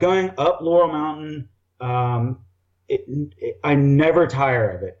going up Laurel Mountain, I never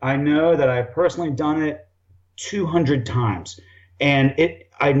tire of it. I know that I've personally done it 200 times, and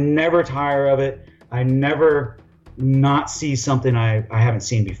I never tire of it. I never not see something I haven't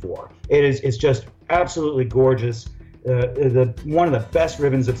seen before. It's just absolutely gorgeous. One of the best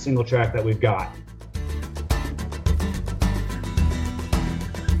ribbons of single track that we've got.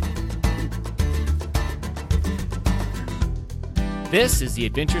 This is the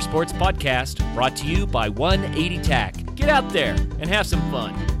Adventure Sports Podcast, brought to you by 180 TAC. Get out there and have some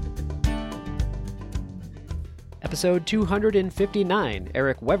fun. Episode 259,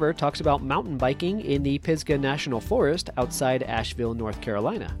 Eric Weber talks about mountain biking in the Pisgah National Forest outside Asheville, North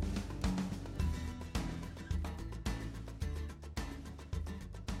Carolina.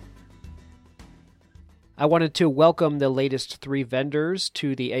 I wanted to welcome the latest 3 vendors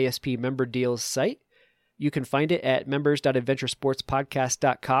to the ASP Member Deals site. You can find it at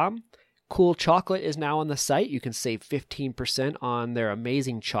members.adventuresportspodcast.com. Cool Chocolate is now on the site. You can save 15% on their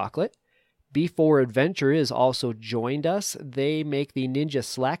amazing chocolate. B4 Adventure has also joined us. They make the Ninja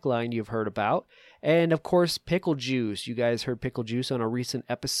Slackline you've heard about. And of course, Pickle Juice. You guys heard Pickle Juice on a recent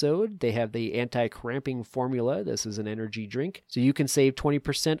episode. They have the anti-cramping formula. This is an energy drink. So you can save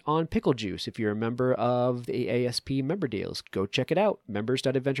 20% on Pickle Juice if you're a member of the ASP Member Deals. Go check it out.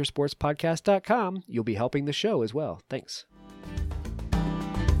 members.adventuresportspodcast.com. You'll be helping the show as well. Thanks.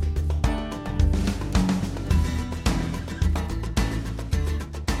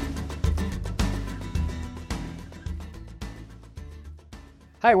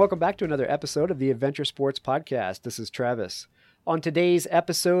 Hi, welcome back to another episode of the Adventure Sports Podcast. This is Travis. On today's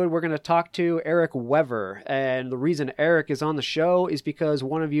episode, we're going to talk to Eric Weber. And the reason Eric is on the show is because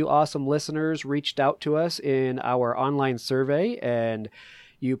one of you awesome listeners reached out to us in our online survey, and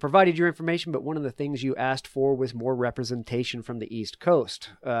you provided your information, but one of the things you asked for was more representation from the East Coast.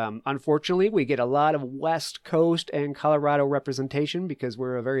 Unfortunately, we get a lot of West Coast and Colorado representation because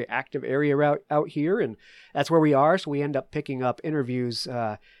we're a very active area out here, and that's where we are, so we end up picking up interviews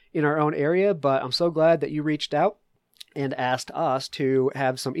in our own area. But I'm so glad that you reached out and asked us to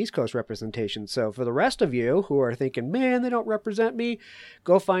have some East Coast representation. So for the rest of you who are thinking, man, they don't represent me,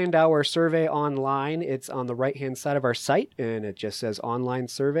 go find our survey online. It's on the right-hand side of our site, and it just says online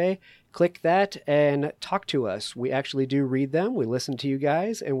survey. Click that and talk to us. We actually do read them. We listen to you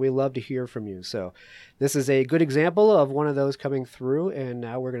guys, and we love to hear from you. So this is a good example of one of those coming through, and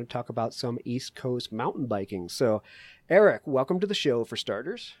now we're going to talk about some East Coast mountain biking. So Eric, welcome to the show for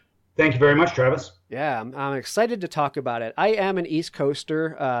starters. Thank you very much, Travis. Yeah, I'm excited to talk about it. I am an East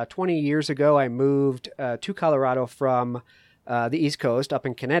Coaster. 20 years ago, I moved to Colorado from the East Coast up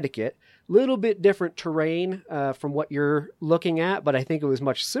in Connecticut. Little bit different terrain from what you're looking at, but I think it was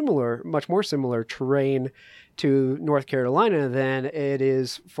much more similar terrain to North Carolina than it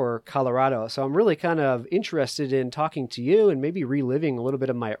is for Colorado. So I'm really kind of interested in talking to you and maybe reliving a little bit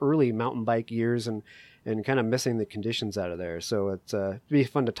of my early mountain bike years and kind of missing the conditions out of there. So it'd be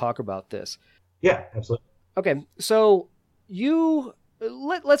fun to talk about this. Yeah, absolutely. Okay, so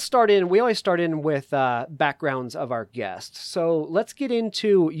let's start in. We always start in with backgrounds of our guests. So let's get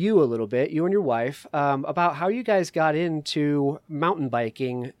into you a little bit, you and your wife, about how you guys got into mountain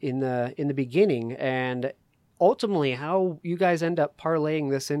biking in the beginning, and ultimately how you guys end up parlaying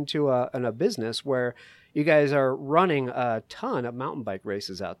this into a business where you guys are running a ton of mountain bike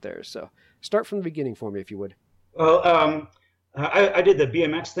races out there. So start from the beginning for me, if you would. Well, I did the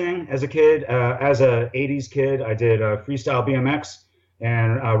BMX thing as a kid. As a 80s kid, I did freestyle BMX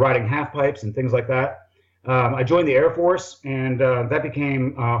and riding half pipes and things like that. I joined the Air Force, and that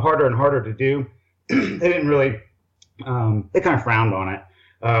became harder and harder to do. They didn't really, they kind of frowned on it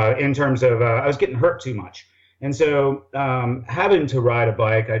in terms of I was getting hurt too much. And so having to ride a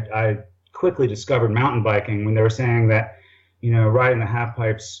bike, I quickly discovered mountain biking when they were saying that, riding the half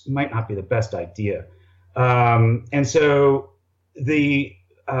pipes might not be the best idea. And so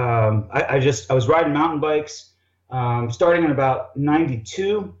I was riding mountain bikes starting in about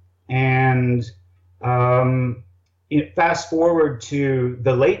 92, and fast forward to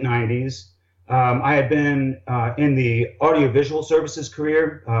the late 90s, I had been in the audiovisual services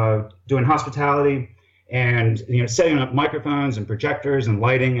career, doing hospitality and setting up microphones and projectors and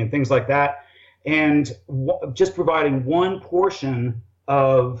lighting and things like that, and just providing one portion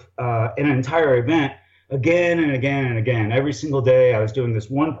of an entire event again and again and again. Every single day I was doing this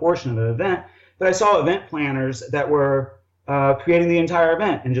one portion of the event, but I saw event planners that were creating the entire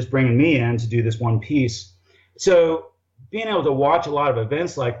event and just bringing me in to do this one piece. So being able to watch a lot of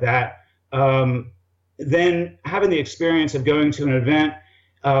events like that, then having the experience of going to an event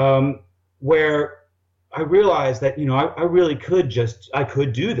where I realized that, I really I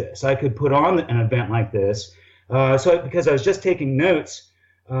could do this. I could put on an event like this. Because I was just taking notes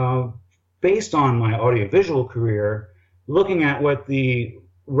based on my audiovisual career, looking at what the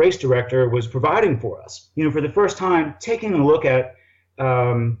race director was providing for us. For the first time, taking a look at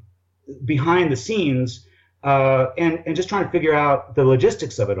behind the scenes and just trying to figure out the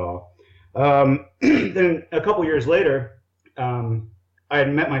logistics of it all. Then a couple years later, I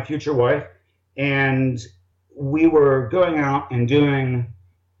had met my future wife, and we were going out and doing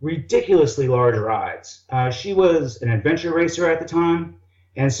ridiculously large rides. She was an adventure racer at the time,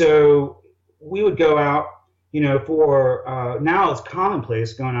 and so we would go out, for now it's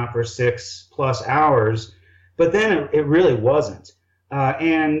commonplace going out for 6+ hours, but then it really wasn't.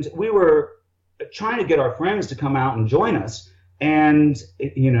 And we were trying to get our friends to come out and join us, and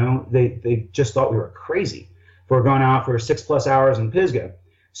they just thought we were crazy for going out for 6+ hours in Pisgah.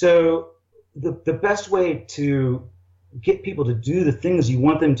 So the best way to get people to do the things you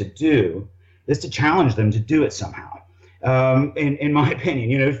want them to do is to challenge them to do it somehow. In my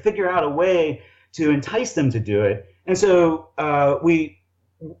opinion, figure out a way to entice them to do it. And so we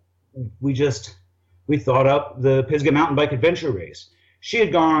thought up the Pisgah Mountain Bike Adventure Race. She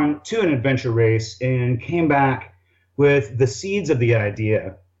had gone to an adventure race and came back with the seeds of the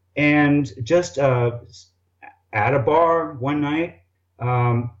idea. And just at a bar one night,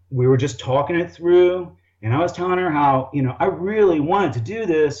 we were just talking it through, and I was telling her how, I really wanted to do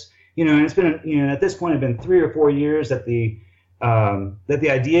this, and it's been, at this point, it had been 3 or 4 years that the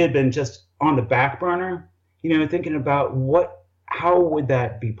idea had been just on the back burner, thinking about how would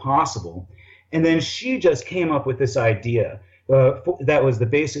that be possible? And then she just came up with this idea that was the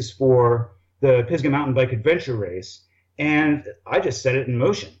basis for the Pisgah Mountain Bike Adventure Race, and I just set it in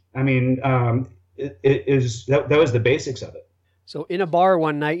motion. I mean, that was the basics of it. So in a bar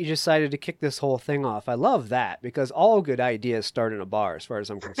one night, you decided to kick this whole thing off. I love that, because all good ideas start in a bar, as far as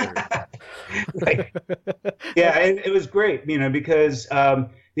I'm concerned. Right. Yeah, it was great, because the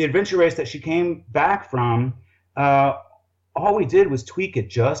adventure race that she came back from, all we did was tweak it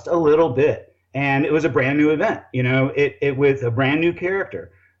just a little bit, and it was a brand new event. It with a brand new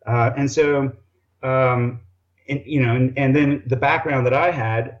character, and so and then the background that I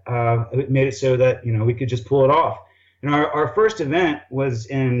had it made it so that we could just pull it off. Our first event was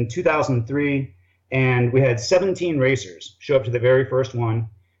in 2003, and we had 17 racers show up to the very first one.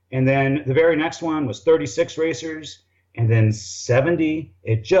 And then the very next one was 36 racers, and then 70.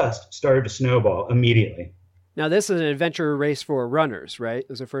 It just started to snowball immediately. Now, this is an adventure race for runners, right?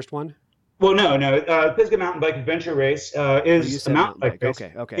 Was the first one? Well, no. Pisgah Mountain Bike Adventure Race is a mountain bike race.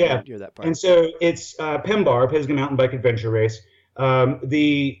 Okay. Yeah. I didn't hear that part. And so it's PMBAR, Pisgah Mountain Bike Adventure Race.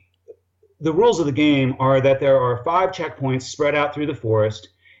 The rules of the game are that there are 5 checkpoints spread out through the forest,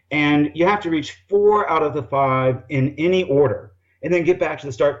 and you have to reach 4 out of the 5 in any order, and then get back to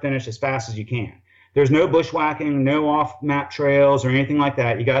the start-finish as fast as you can. There's no bushwhacking, no off-map trails or anything like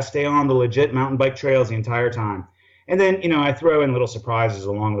that. You got to stay on the legit mountain bike trails the entire time. And then, I throw in little surprises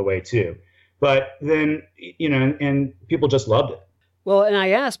along the way too. But then, and people just loved it. Well, and I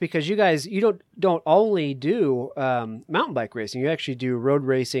asked because you guys, you don't only do mountain bike racing, you actually do road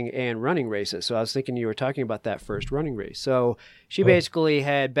racing and running races. So I was thinking you were talking about that first running race. So she basically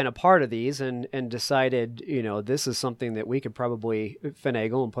had been a part of these and decided, this is something that we could probably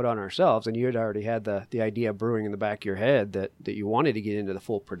finagle and put on ourselves. And you had already had the idea brewing in the back of your head that you wanted to get into the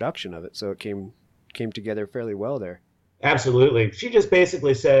full production of it. So it came together fairly well there. Absolutely. She just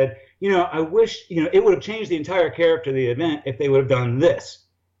basically said, I wish, it would have changed the entire character of the event if they would have done this.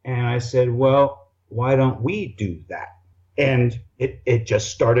 And I said, well, why don't we do that? And it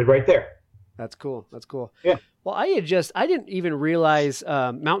just started right there. That's cool. Yeah. Well, I didn't even realize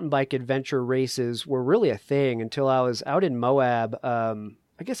mountain bike adventure races were really a thing until I was out in Moab.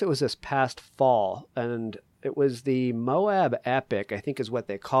 I guess it was this past fall, and it was the Moab Epic, I think is what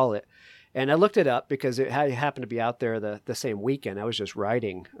they call it. And I looked it up because it happened to be out there the same weekend. I was just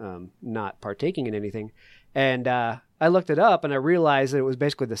riding, not partaking in anything. And I looked it up and I realized that it was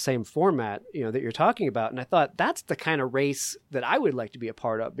basically the same format, that you're talking about. And I thought that's the kind of race that I would like to be a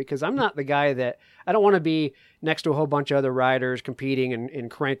part of, because I'm not the guy that I don't want to be next to a whole bunch of other riders competing and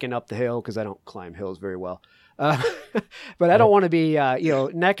cranking up the hill, because I don't climb hills very well. But I don't want to be,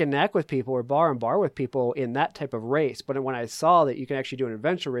 neck and neck with people or bar and bar with people in that type of race. But when I saw that you can actually do an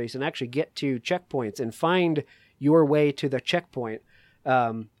adventure race and actually get to checkpoints and find your way to the checkpoint,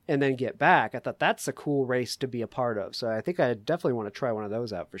 and then get back, I thought that's a cool race to be a part of. So I think I definitely want to try one of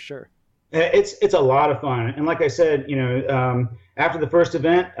those out for sure. It's a lot of fun. And like I said, after the first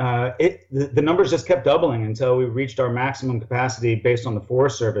event, the numbers just kept doubling until we reached our maximum capacity based on the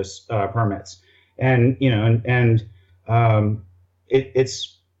Forest Service permits. and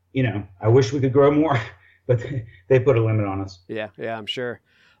it's I wish we could grow more, but they put a limit on us. Yeah, I'm sure.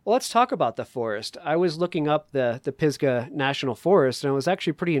 Well, let's talk about the forest. I was looking up the Pisgah National Forest, and I was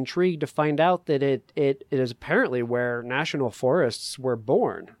actually pretty intrigued to find out that it is apparently where national forests were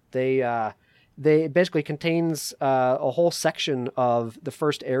born. They basically contains a whole section of the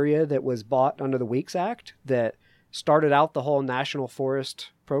first area that was bought under the Weeks Act that started out the whole national forest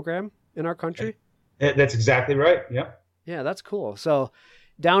program in our country. That's exactly right. Yep. Yeah, that's cool. So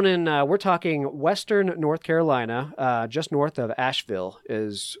down in, we're talking western North Carolina, just north of Asheville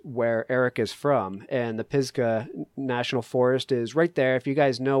is where Eric is from. And the Pisgah National Forest is right there. If you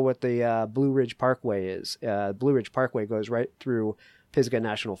guys know what the Blue Ridge Parkway is, Blue Ridge Parkway goes right through Pisgah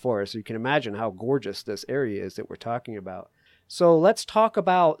National Forest. So you can imagine how gorgeous this area is that we're talking about. So let's talk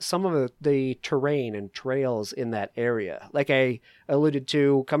about some of the terrain and trails in that area. Like I alluded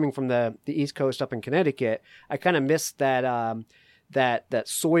to, coming from the East Coast up in Connecticut, I kind of missed that that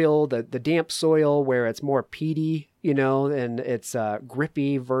soil, the damp soil where it's more peaty, and it's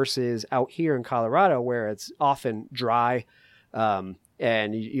grippy versus out here in Colorado where it's often dry,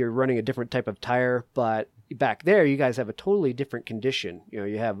 and you're running a different type of tire. But back there, you guys have a totally different condition.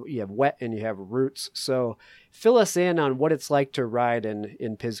 You have wet and you have roots. So fill us in on what it's like to ride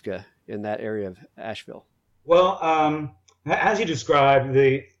in Pisgah in that area of Asheville. Well, as you described,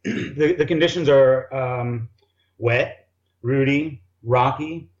 the conditions are wet, rooty,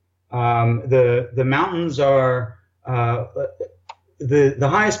 rocky. The mountains are the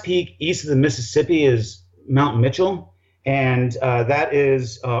highest peak east of the Mississippi is Mount Mitchell, and that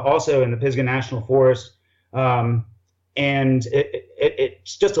is also in the Pisgah National Forest. And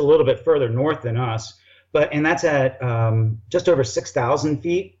it's just a little bit further north than us, and that's at just over 6,000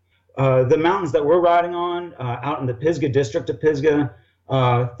 feet. The mountains that we're riding on out in the Pisgah district of Pisgah,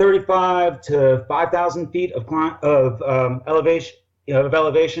 35 to 5,000 feet of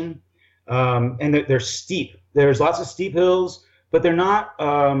elevation, and they're steep. There's lots of steep hills, but they're not.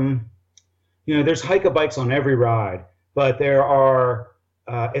 There's hike-a-bikes on every ride, but there are.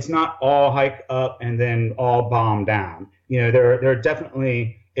 It's not all hike up and then all bomb down. There are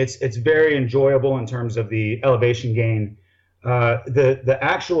definitely. It's very enjoyable in terms of the elevation gain. The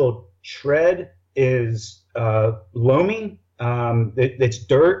actual tread is loamy. It's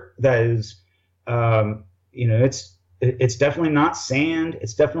dirt that is, it's definitely not sand.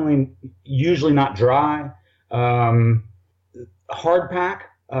 It's definitely usually not dry. Hard pack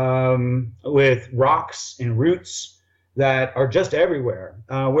with rocks and roots that are just everywhere.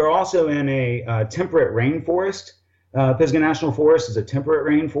 We're also in a temperate rainforest. Pisgah National Forest is a temperate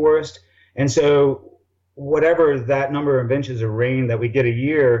rainforest. And so whatever that number of inches of rain that we get a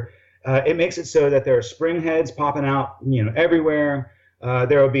year, it makes it so that there are spring heads popping out, everywhere.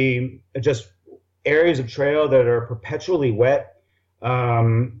 There will be just areas of trail that are perpetually wet,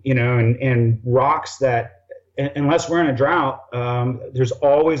 and rocks that, unless we're in a drought, there's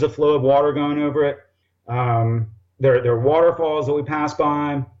always a flow of water going over it. There are waterfalls that we pass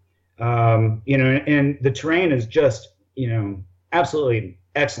by, and the terrain is just, absolutely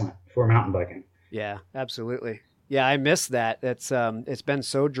excellent for mountain biking. Yeah, absolutely. Yeah, I miss that. It's been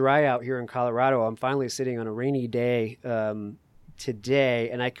so dry out here in Colorado. I'm finally sitting on a rainy day today,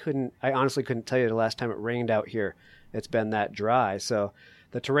 and I honestly couldn't tell you the last time it rained out here. It's been that dry. So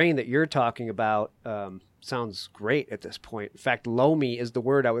the terrain that you're talking about sounds great at this point. In fact, loamy is the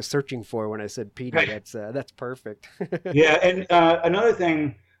word I was searching for when I said peaty. Right. That's perfect. Yeah, and another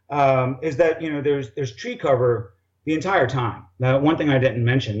thing is that there's tree cover the entire time. Now, one thing I didn't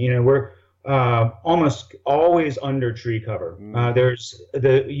mention, we're almost always under tree cover. There's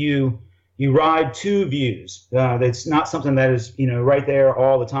you ride two views. It's not something that is right there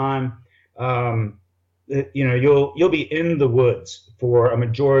all the time. You'll be in the woods for a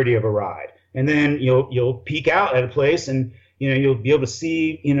majority of a ride, and then you'll peek out at a place, and you'll be able to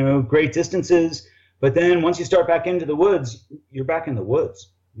see great distances. But then once you start back into the woods, you're back in the woods.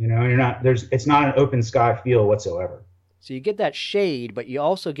 You're not it's not an open sky feel whatsoever. So you get that shade, but you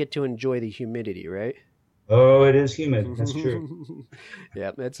also get to enjoy the humidity, right? Oh, it is humid. That's true.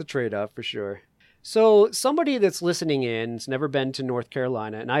 Yeah, it's a trade-off for sure. So somebody that's listening in has never been to North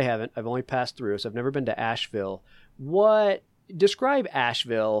Carolina, and I haven't. I've only passed through, so I've never been to Asheville. Describe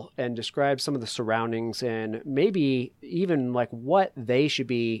Asheville and describe some of the surroundings, and maybe even like what they should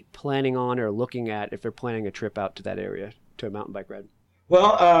be planning on or looking at if they're planning a trip out to that area to a mountain bike ride.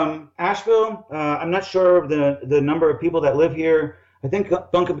 Well, Asheville, I'm not sure of the number of people that live here. I think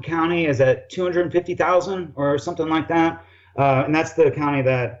Buncombe County is at 250,000 or something like that. And that's the county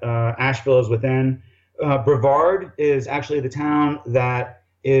that Asheville is within. Brevard is actually the town that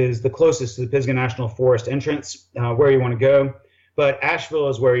is the closest to the Pisgah National Forest entrance, where you want to go. But Asheville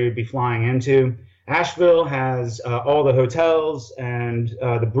is where you'd be flying into. Asheville has all the hotels and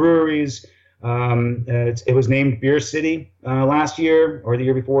the breweries. It was named Beer City last year or the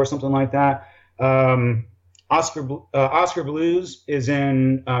year before, something like that. Oscar Blues is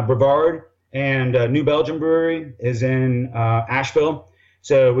in Brevard, and New Belgium Brewery is in Asheville.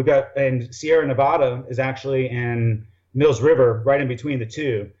 So we've got, and Sierra Nevada is actually in Mills River, right in between the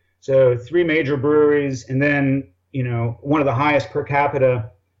two. So 3 major breweries, and then, one of the highest per capita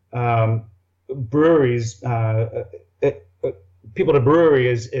breweries, people to brewery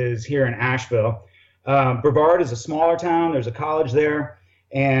is here in Asheville. Brevard is a smaller town. There's a college there,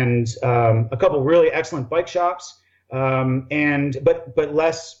 and a couple really excellent bike shops, but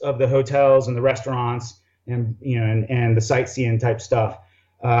less of the hotels and the restaurants and the sightseeing type stuff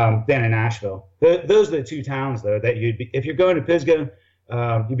than in Asheville. Those are the 2 towns though that if you're going to Pisgah,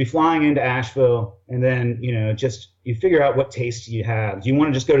 you'd be flying into Asheville, and then you figure out what tastes you have. Do you want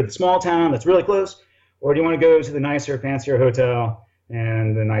to just go to the small town that's really close, or do you want to go to the nicer, fancier hotel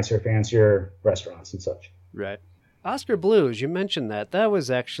and the nicer, fancier restaurants and such? Right. Oscar Blues, you mentioned that. That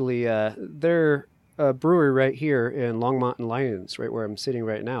was actually their brewery right here in Longmont and Lyons, right where I'm sitting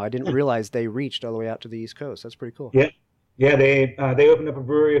right now. I didn't realize they reached all the way out to the East Coast. That's pretty cool. Yeah, they opened up a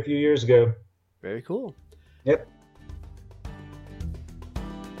brewery a few years ago. Very cool. Yep.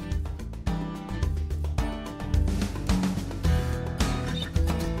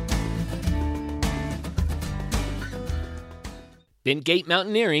 Bentgate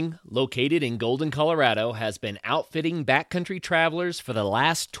Mountaineering, located in Golden, Colorado, has been outfitting backcountry travelers for the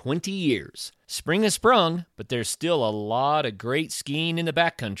last 20 years. Spring has sprung, but there's still a lot of great skiing in the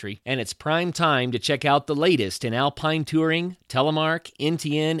backcountry, and it's prime time to check out the latest in alpine touring, telemark,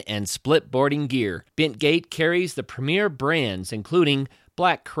 NTN, and split boarding gear. Bentgate carries the premier brands including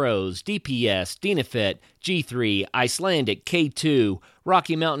Black Crows, DPS, Dynafit, G3, Icelandic, K2,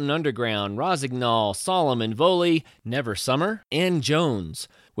 Rocky Mountain Underground, Rosignol, Solomon, Volley, Never Summer, and Jones.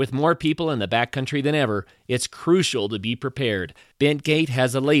 With more people in the backcountry than ever, it's crucial to be prepared. Bentgate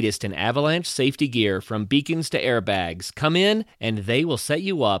has the latest in avalanche safety gear, from beacons to airbags. Come in, and they will set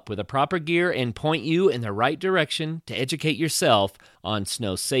you up with the proper gear and point you in the right direction to educate yourself on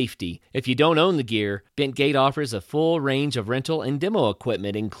snow safety. If you don't own the gear, Bentgate offers a full range of rental and demo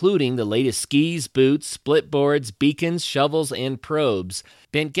equipment, including the latest skis, boots, split boards, beacons, shovels, and probes.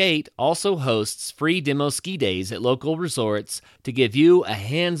 Bentgate also hosts free demo ski days at local resorts to give you a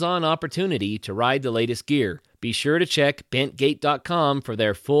hands-on opportunity to ride the latest gear. Be sure to check bentgate.com for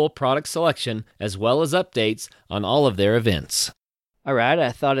their full product selection, as well as updates on all of their events. All right,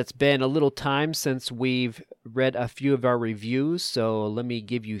 I thought it's been a little time since we've read a few of our reviews, so let me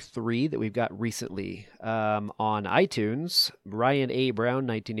give you 3 that we've got recently. On iTunes, Ryan A. Brown,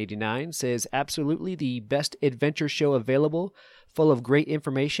 1989, says, absolutely the best adventure show available, full of great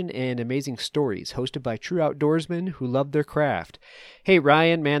information and amazing stories, hosted by true outdoorsmen who love their craft. Hey,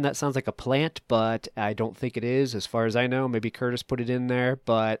 Ryan, man, that sounds like a plant, but I don't think it is, as far as I know. Maybe Curtis put it in there,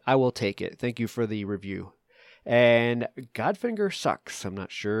 but I will take it. Thank you for the review. And Godfinger Sucks. I'm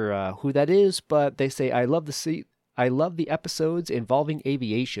not sure who that is, but they say, I love the episodes involving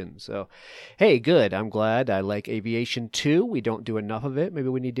aviation. So, hey, good. I'm glad. I like aviation too. We don't do enough of it. Maybe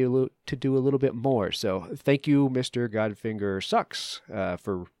we need to do a little bit more. So thank you, Mr. Godfinger Sucks,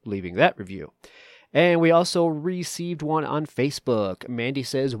 for leaving that review. And we also received one on Facebook. Mandy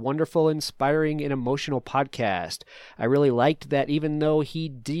says, wonderful, inspiring, and emotional podcast. I really liked that even though he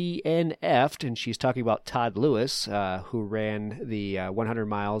DNF'd, and she's talking about Todd Lewis, who ran the 100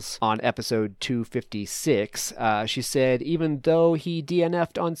 miles on episode 256. She said, even though he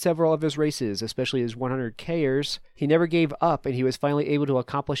DNF'd on several of his races, especially his 100Kers, he never gave up, and he was finally able to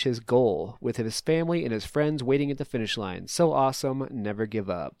accomplish his goal with his family and his friends waiting at the finish line. So awesome. Never give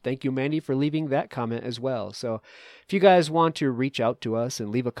up. Thank you, Mandy, for leaving that comment as well. So if you guys want to reach out to us and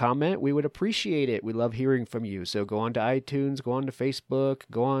leave a comment, we would appreciate it. We love hearing from you. So go on to iTunes, go on to Facebook,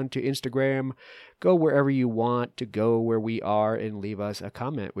 go on to Instagram, go wherever you want to go where we are and leave us a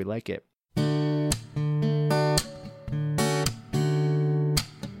comment. We like it.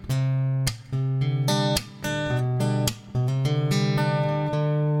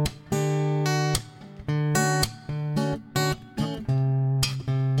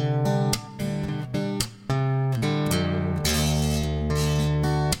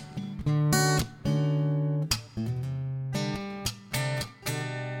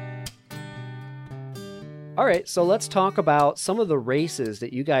 All right, so let's talk about some of the races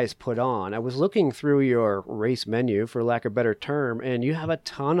that you guys put on. I was looking through your race menu, for lack of a better term, and you have a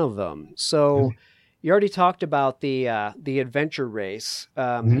ton of them. So You already talked about the adventure race.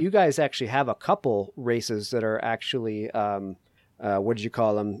 You guys actually have a couple races that are actually what did you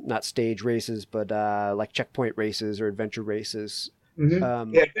call them? Not stage races, but like checkpoint races or adventure races. Yeah,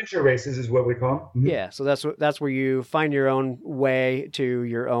 adventure races is what we call them. Yeah, so that's where you find your own way to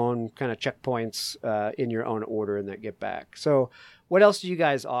your own kind of checkpoints in your own order and then get back. So what else do you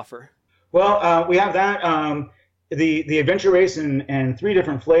guys offer? Well, we have that, the adventure race in three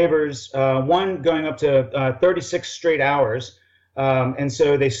different flavors, one going up to 36 straight hours. And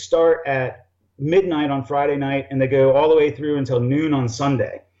so they start at midnight on Friday night and they go all the way through until noon on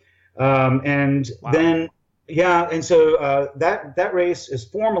Sunday. And Wow. then, yeah, and so that race is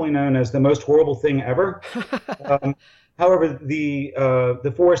formally known as the most horrible thing ever. However,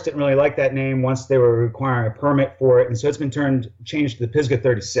 the forest didn't really like that name once they were requiring a permit for it, and so it's been changed to the Pisgah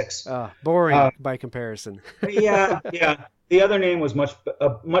 36. Boring by comparison. Yeah. The other name was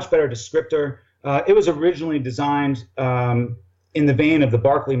a much better descriptor. It was originally designed in the vein of the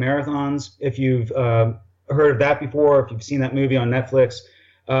Barkley Marathons, if you've heard of that before, if you've seen that movie on Netflix,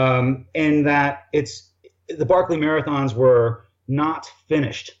 in that the Barkley Marathons were not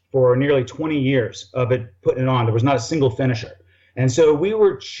finished for nearly 20 years of it putting it on. There was not a single finisher. And so we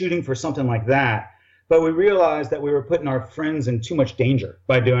were shooting for something like that, but we realized that we were putting our friends in too much danger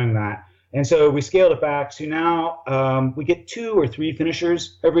by doing that. And so we scaled it back to now we get 2 or 3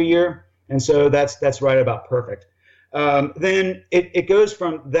 finishers every year. And so that's right about perfect. Then it goes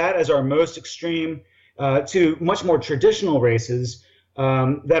from that as our most extreme to much more traditional races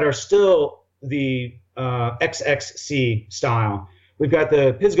that are still the XXC style. We've got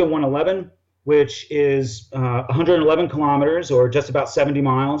the Pisgah 111, which is 111 kilometers or just about 70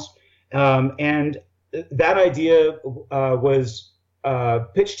 miles. And that idea was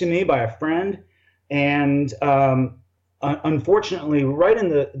pitched to me by a friend. And unfortunately, right in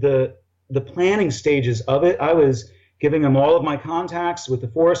the planning stages of it, I was giving him all of my contacts with the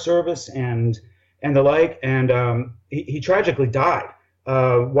Forest Service and the like. And he tragically died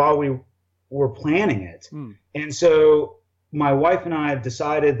while we were planning it. And so my wife and I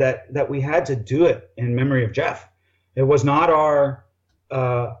decided that we had to do it in memory of Jeff. It was not our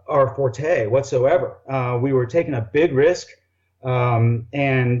forte whatsoever. We were taking a big risk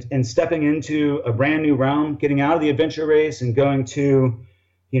and stepping into a brand new realm, getting out of the adventure race and going to,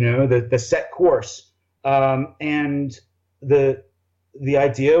 the set course. And the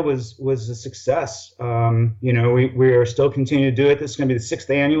idea was a success. We are still continuing to do it. This is going to be the 6th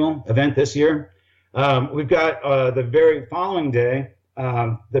annual event this year. We've got the very following day,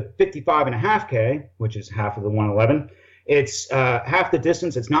 the 55.5K, which is half of the 111. It's half the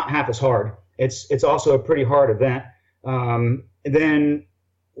distance. It's not half as hard. It's also a pretty hard event. Then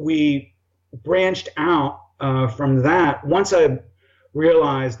we branched out from that. Once I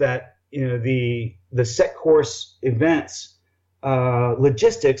realized that the set course events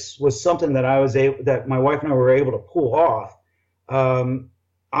logistics was something that my wife and I were able to pull off.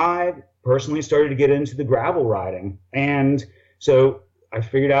 I personally started to get into the gravel riding. And so I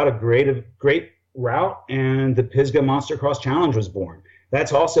figured out a great route, and the Pisgah Monster Cross Challenge was born.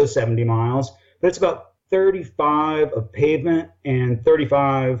 That's also 70 miles, but it's about 35 of pavement and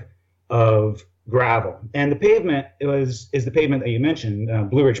 35 of gravel. And the pavement is the pavement that you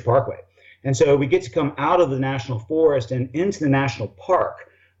mentioned, Blue Ridge Parkway. And so we get to come out of the National Forest and into the National Park,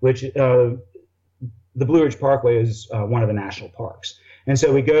 which the Blue Ridge Parkway is one of the national parks. And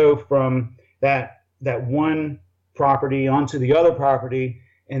so we go from that one property onto the other property,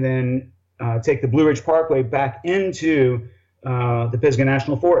 and then take the Blue Ridge Parkway back into the Pisgah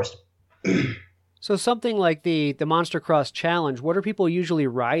National Forest. So something like the Monster Cross Challenge, what are people usually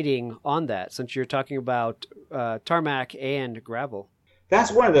riding on that, since you're talking about tarmac and gravel?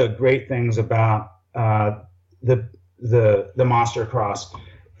 That's one of the great things about the Monster Cross.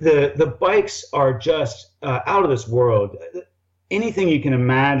 The bikes are just out of this world. Anything you can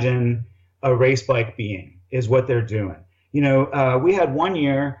imagine a race bike being is what they're doing. We had one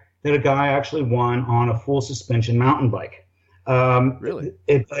year that a guy actually won on a full suspension mountain bike. Really?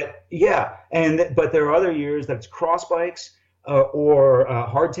 But there are other years that it's cross bikes or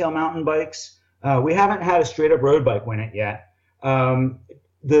hardtail mountain bikes. We haven't had a straight up road bike win it yet.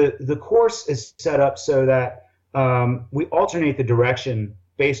 The course is set up so that we alternate the direction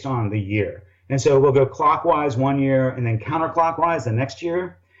based on the year. And so we'll go clockwise one year and then counterclockwise the next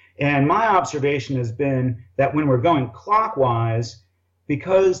year. And my observation has been that when we're going clockwise,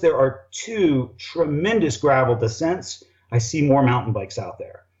 because there are 2 tremendous gravel descents, I see more mountain bikes out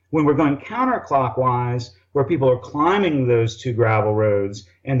there. When we're going counterclockwise, where people are climbing those 2 gravel roads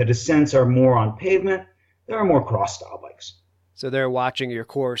and the descents are more on pavement, there are more cross-style bikes. So they're watching your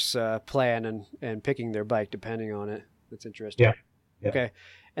course plan and picking their bike depending on it. That's interesting. Yeah. Okay.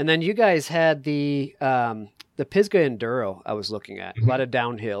 And then you guys had the Pisgah Enduro I was looking at. A lot of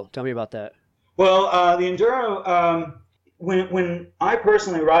downhill. Tell me about that. Well, the Enduro, when I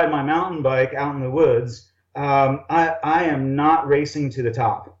personally ride my mountain bike out in the woods, I am not racing to the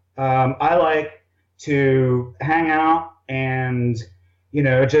top. I like to hang out and,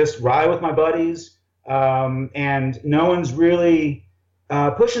 just ride with my buddies. And no one's really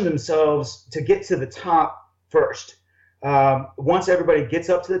pushing themselves to get to the top first. Once everybody gets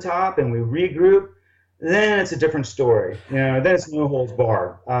up to the top and we regroup, then it's a different story. Then it's no holds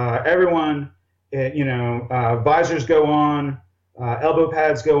barred. Everyone, visors go on, elbow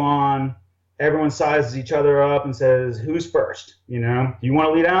pads go on. Everyone sizes each other up and says, "Who's first? You want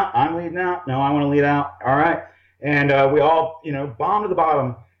to lead out? I'm leading out. No, I want to lead out. All right." And we all, bomb to the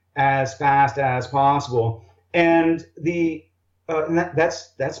bottom as fast as possible. And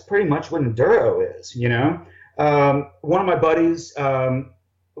that's pretty much what enduro is. One of my buddies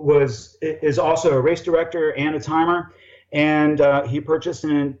is also a race director and a timer, and he purchased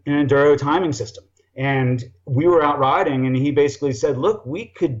an enduro timing system. And we were out riding, and he basically said, "Look, we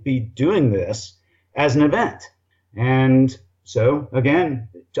could be doing this as an event." And so again,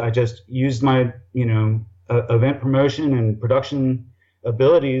 I just used my event promotion and production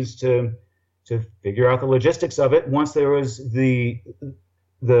abilities to figure out the logistics of it. Once there was the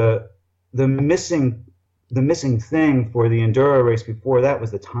missing thing for the enduro race before that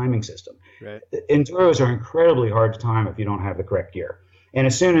was the timing system. Right. Enduros are incredibly hard to time if you don't have the correct gear. And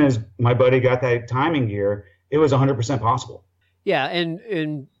as soon as my buddy got that timing gear, it was 100% possible. Yeah,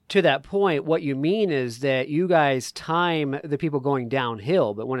 and to that point, what you mean is that you guys time the people going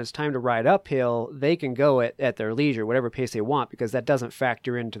downhill, but when it's time to ride uphill, they can go at their leisure, whatever pace they want, because that doesn't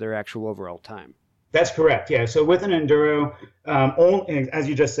factor into their actual overall time. That's correct, yeah. So with an enduro, only, as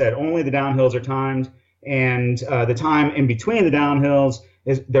you just said, only the downhills are timed, and the time in between the downhills,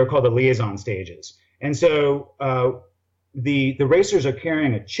 they're called the liaison stages. And so the racers are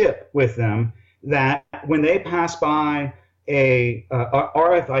carrying a chip with them that when they pass by a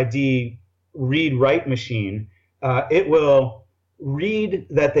RFID read-write machine, it will read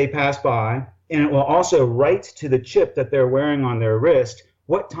that they passed by, and it will also write to the chip that they're wearing on their wrist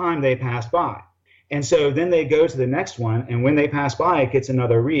what time they passed by. And so then they go to the next one, and when they pass by, it gets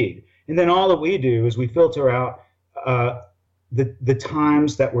another read. And then all that we do is we filter out the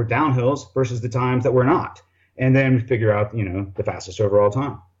times that were downhills versus the times that were not, and then figure out, the fastest overall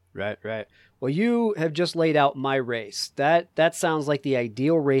time. Right. Well, you have just laid out my race. That sounds like the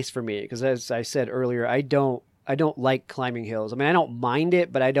ideal race for me, because as I said earlier, I don't like climbing hills. I mean, I don't mind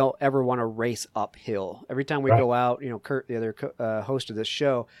it, but I don't ever want to race uphill. Every time we go out, Kurt, the other host of this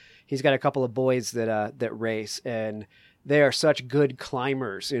show, he's got a couple of boys that race, and they are such good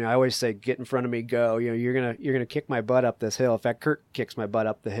climbers. I always say, get in front of me, go. You're gonna kick my butt up this hill. In fact, Kurt kicks my butt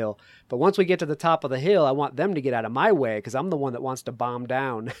up the hill. But once we get to the top of the hill, I want them to get out of my way, because I'm the one that wants to bomb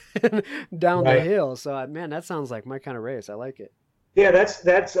down the hill. So, man, that sounds like my kind of race. I like it. Yeah,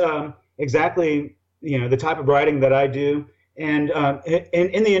 that's exactly the type of riding that I do. And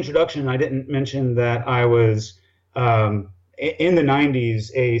in the introduction, I didn't mention that I was in the 90s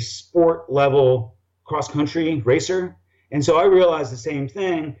a sport level cross country racer. And so I realized the same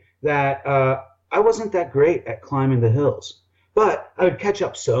thing, that I wasn't that great at climbing the hills, but I would catch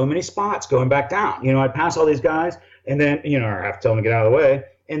up so many spots going back down. I'd pass all these guys, and then, I have to tell them to get out of the way.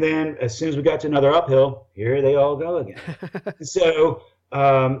 And then as soon as we got to another uphill, here they all go again. So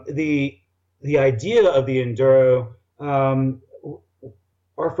the idea of the enduro,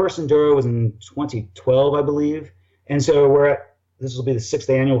 our first enduro was in 2012, I believe. And so this will be the 6th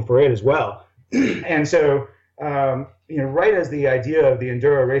annual for it as well. And so, right as the idea of the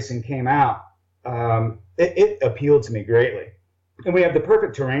enduro racing came out, it appealed to me greatly. And we have the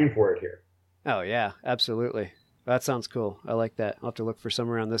perfect terrain for it here. Oh, yeah, absolutely. That sounds cool. I like that. I'll have to look for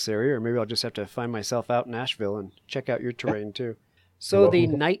somewhere around this area, or maybe I'll just have to find myself out in Nashville and check out your terrain too. So the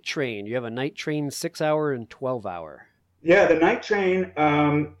night train, you have a night train 6-hour and 12-hour. Yeah, the night train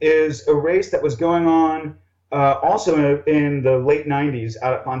is a race that was going on also in the late 90s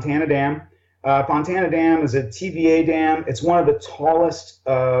out at Fontana Dam. Fontana Dam is a TVA dam. It's one of the tallest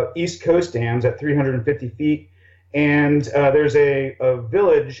East Coast dams at 350 feet. And there's a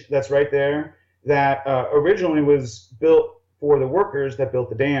village that's right there that originally was built for the workers that built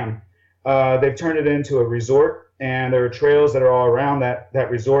the dam. They've turned it into a resort, and there are trails that are all around that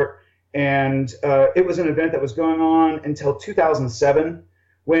resort. And it was an event that was going on until 2007,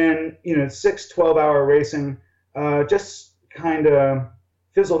 when 12-hour racing just kind of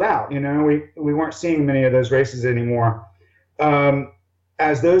fizzled out. We weren't seeing many of those races anymore.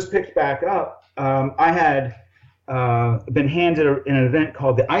 as those picked back up, I had been handed an event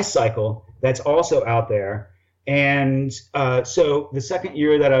called the Ice Cycle that's also out there. And so the second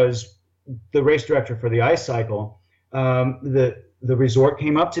year that I was the race director for the Ice Cycle, the resort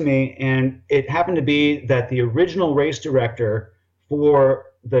came up to me, and it happened to be that the original race director for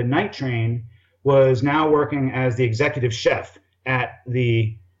the night train was now working as the executive chef at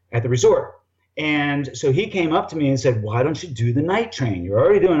the resort. And so he came up to me and said, "Why don't you do the night train? You're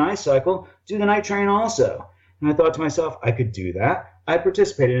already doing Ice Cycle, do the night train also." And I thought to myself, I could do that. I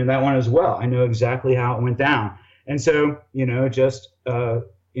participated in that one as well. I know exactly how it went down. And so, just pulled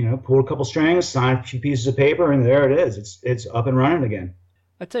a couple strings, signed a few pieces of paper, and there it is. It's up and running again.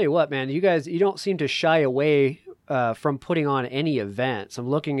 I tell you what, man, you guys, you don't seem to shy away from putting on any events. I'm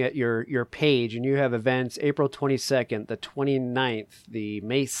looking at your page, and you have events April 22nd, the 29th, the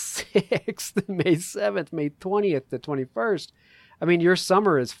May 6th, the May 7th, May 20th, the 21st. I mean, your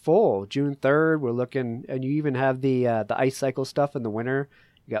summer is full. June 3rd, we're looking, and you even have the Ice Cycle stuff in the winter.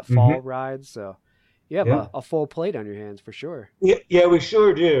 You got fall rides, so you have a full plate on your hands for sure. Yeah, we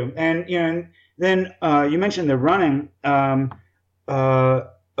sure do. And then you mentioned the running.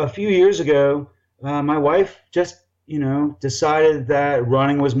 A few years ago, my wife just decided that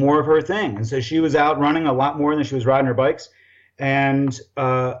running was more of her thing, and so she was out running a lot more than she was riding her bikes. And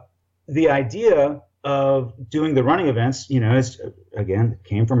the idea of doing the running events,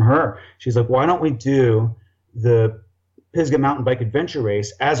 came from her. She's like, "Why don't we do the Pisgah Mountain Bike Adventure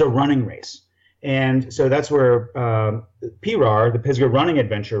Race as a running race?" And so that's where PRAR, the Pisgah Running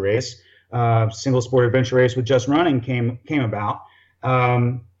Adventure Race, single sport adventure race with just running, came about.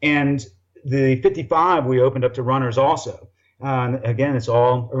 And the 55 we opened up to runners also. Again, it's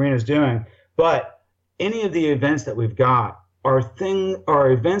all Arena's doing. But any of the events that we've got are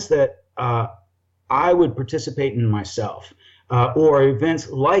events that I would participate in myself, or events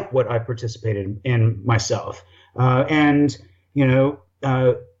like what I participated in myself.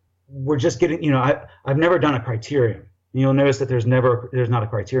 We're just getting, I've never done a criterium. You'll notice that there's not a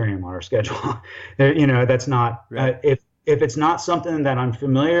criterium on our schedule. That's not, right. If it's not something that I'm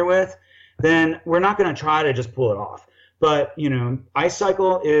familiar with, then we're not going to try to just pull it off. But, Ice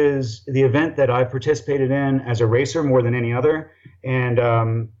Cycle is the event that I participated in as a racer more than any other.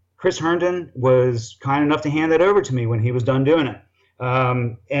 And Chris Herndon was kind enough to hand that over to me when he was done doing it.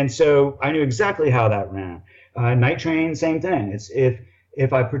 And so I knew exactly how that ran. Night Train, same thing. It's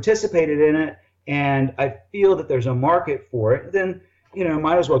if I participated in it and I feel that there's a market for it, then,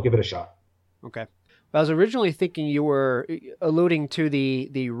 might as well give it a shot. Okay. I was originally thinking you were alluding to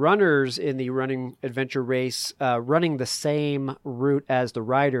the runners in the running adventure race running the same route as the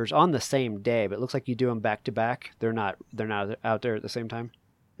riders on the same day, but it looks like you do them back to back. They're not out there at the same time.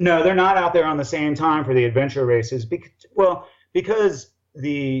 No, they're not out there on the same time for the adventure races. Because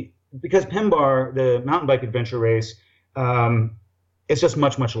PIMBAR, the mountain bike adventure race, it's just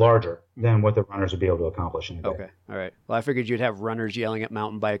much, much larger than what the runners would be able to accomplish in a day. Okay. All right. Well, I figured you'd have runners yelling at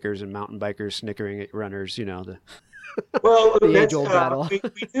mountain bikers and mountain bikers snickering at runners, the age-old battle. we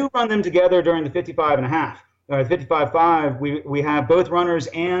do run them together during the 55 and a half. The 55.5, we have both runners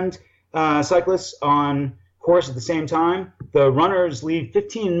and cyclists on course at the same time. The runners leave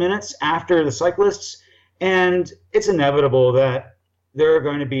 15 minutes after the cyclists, and it's inevitable that there are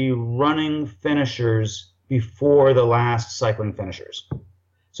going to be running finishers before the last cycling finishers.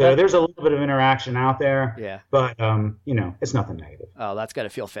 So there's a little bit of interaction out there. Yeah. But, it's nothing negative. Oh, that's got to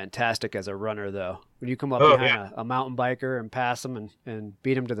feel fantastic as a runner, though. When you come up behind a mountain biker and pass them and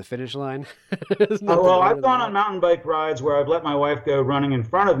beat them to the finish line. I've gone on mountain bike rides where I've let my wife go running in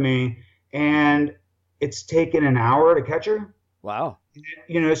front of me, and it's taken an hour to catch her. Wow.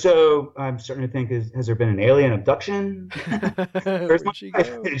 So I'm starting to think, has there been an alien abduction?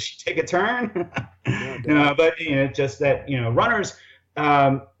 Did she take a turn? No, but just that runners,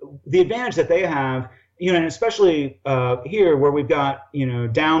 the advantage that they have, and especially here where we've got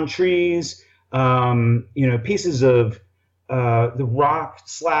down trees, pieces of the rock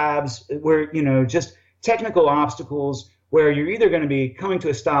slabs, where just technical obstacles where you're either going to be coming to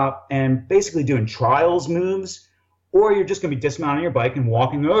a stop and basically doing trials moves, or you're just going to be dismounting your bike and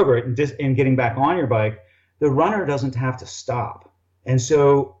walking over it and getting back on your bike. The runner doesn't have to stop. And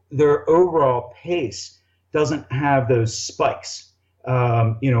so their overall pace doesn't have those spikes,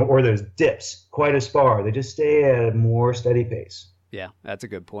 or those dips quite as far. They just stay at a more steady pace. Yeah, that's a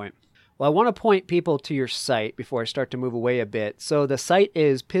good point. Well, I want to point people to your site before I start to move away a bit. So the site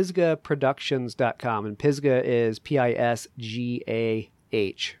is pisgahproductions.com, and Pisgah is Pisgah,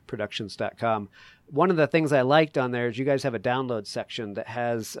 productions.com. one of the things I liked on there is you guys have a download section that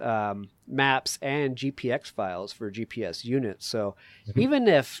has maps and GPX files for GPS units. So even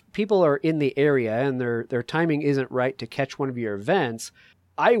if people are in the area and their timing isn't right to catch one of your events,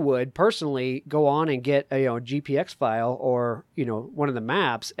 I would personally go on and get a GPX file or one of the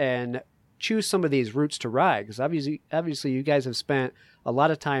maps and choose some of these routes to ride, because obviously you guys have spent a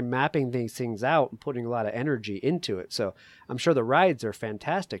lot of time mapping these things out and putting a lot of energy into it. So I'm sure the rides are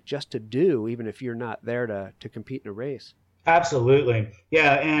fantastic just to do, even if you're not there to compete in a race. Absolutely.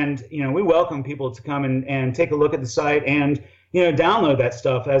 Yeah. And, we welcome people to come and take a look at the site and, download that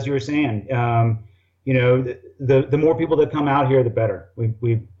stuff, as you were saying. The more people that come out here, the better.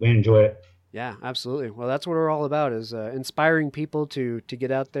 We enjoy it. Yeah, absolutely. Well, that's what we're all about, is inspiring people to get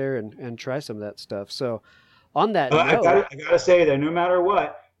out there and try some of that stuff. So on that note, I gotta say that no matter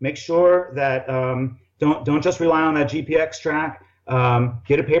what, make sure that don't just rely on that GPX track.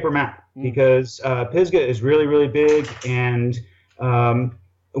 Get a paper map, because Pisgah is really, really big, and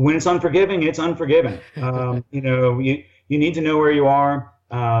when it's unforgiving, it's unforgiving. You need to know where you are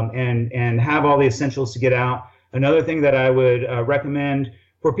and have all the essentials to get out. Another thing that I would recommend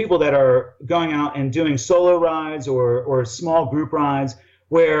for people that are going out and doing solo rides or small group rides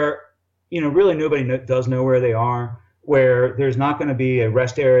where, really nobody does know where they are, where there's not going to be a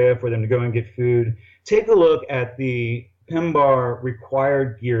rest area for them to go and get food, take a look at the PEMBAR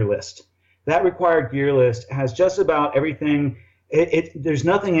required gear list. That required gear list has just about everything. There's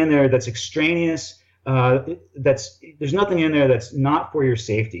nothing in there that's extraneous. There's nothing in there that's not for your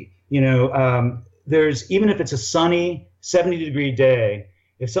safety. There's, even if it's a sunny 70-degree day,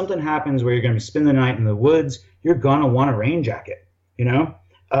 if something happens where you're going to spend the night in the woods, you're going to want a rain jacket,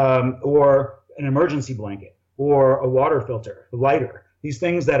 or an emergency blanket, or a water filter, a lighter. These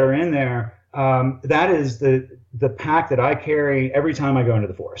things that are in there, that is the pack that I carry every time I go into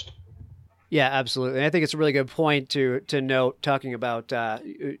the forest. Yeah, absolutely. I think it's a really good point to note, talking about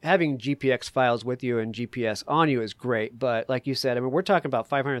having GPX files with you and GPS on you is great. But like you said, we're talking about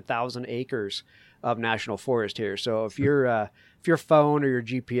 500,000 acres of national forest here. So if your phone or your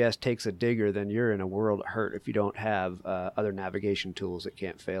GPS takes a digger, then you're in a world of hurt if you don't have other navigation tools that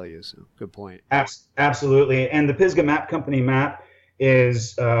can't fail you. So good point. Absolutely. And the Pisgah Map Company map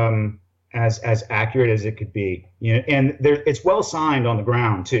is as accurate as it could be. And it's well signed on the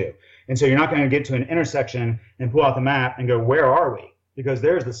ground too. And so you're not going to get to an intersection and pull out the map and go, where are we? Because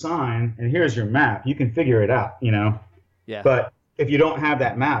there's the sign and here's your map. You can figure it out, Yeah. But if you don't have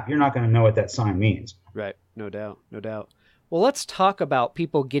that map, you're not going to know what that sign means. Right. No doubt. Well, let's talk about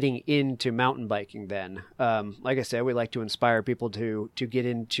people getting into mountain biking then. Like I said, we like to inspire people to get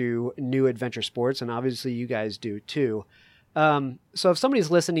into new adventure sports, and obviously you guys do too. So if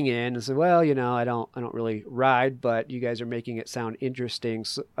somebody's listening in and says, well, I don't really ride, but you guys are making it sound interesting.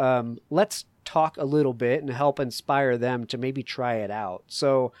 So, let's talk a little bit and help inspire them to maybe try it out.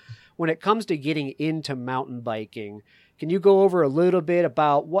 So when it comes to getting into mountain biking, can you go over a little bit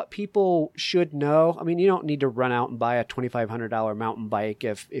about what people should know? You don't need to run out and buy a $2,500 mountain bike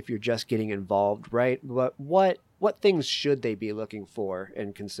if you're just getting involved, right? But what things should they be looking for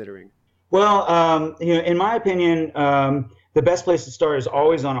and considering? Well, in my opinion, the best place to start is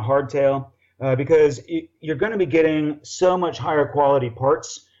always on a hardtail, because you're going to be getting so much higher quality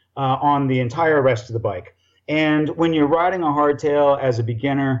parts on the entire rest of the bike. And when you're riding a hardtail as a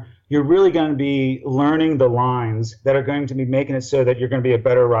beginner, you're really going to be learning the lines that are going to be making it so that you're going to be a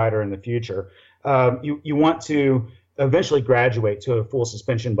better rider in the future. You want to eventually graduate to a full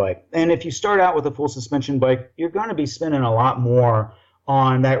suspension bike. And if you start out with a full suspension bike, you're going to be spending a lot more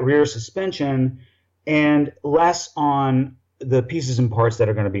on that rear suspension and less on the pieces and parts that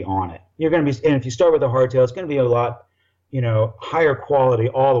are going to be on it. And if you start with a hardtail, it's going to be a lot, higher quality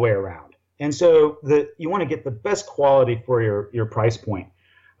all the way around. And so you want to get the best quality for your price point.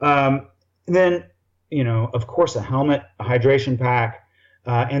 Then, of course, a helmet, a hydration pack,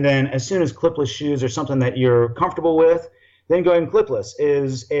 and then as soon as clipless shoes are something that you're comfortable with, then going clipless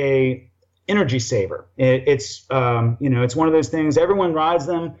is a energy saver. It's one of those things, everyone rides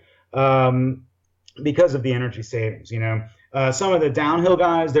them because of the energy savings. Some of the downhill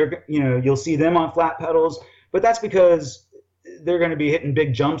guys, you'll see them on flat pedals, but that's because they're going to be hitting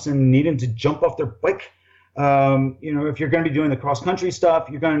big jumps and needing to jump off their bike. If you're going to be doing the cross-country stuff,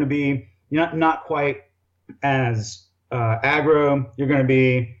 you're going to be not quite as aggro. You're going to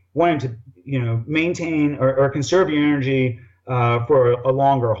be wanting to maintain or conserve your energy for a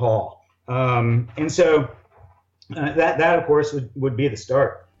longer haul. And so that of course would be the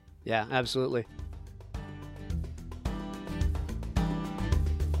start. Yeah, absolutely.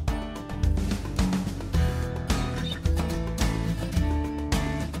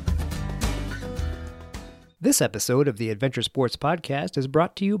 This episode of the Adventure Sports Podcast is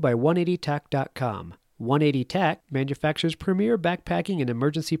brought to you by 180tac.com. 180tac manufactures premier backpacking and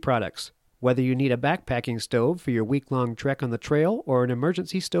emergency products. Whether you need a backpacking stove for your week-long trek on the trail or an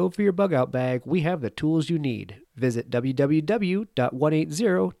emergency stove for your bug-out bag, we have the tools you need. Visit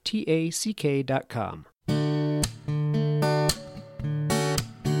www.180tac.com.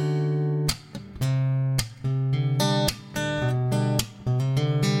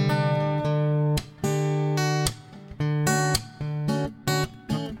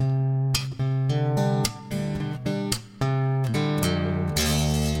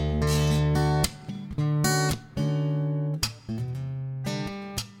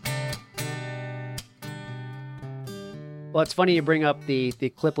 Well, it's funny you bring up the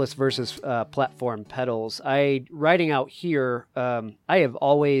clipless versus platform pedals. Riding out here, I have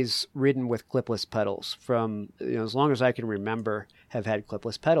always ridden with clipless pedals from as long as I can remember. Have had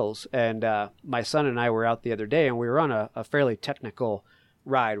clipless pedals, and my son and I were out the other day, and we were on a fairly technical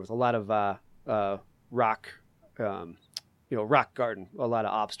ride with a lot of rock garden, a lot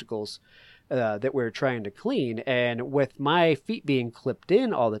of obstacles that we were trying to clean, and with my feet being clipped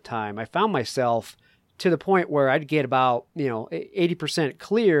in all the time, I found myself to the point where I'd get about, 80%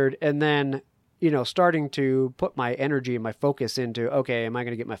 cleared and then, starting to put my energy and my focus into, okay, am I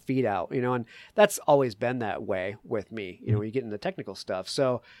going to get my feet out? And that's always been that way with me, when you get into technical stuff.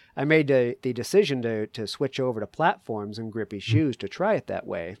 So I made the decision to switch over to platforms and grippy shoes to try it that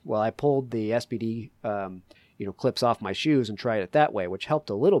way. Well, I pulled the SPD, clips off my shoes and tried it that way, which helped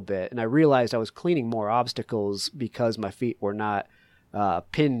a little bit. And I realized I was cleaning more obstacles because my feet were not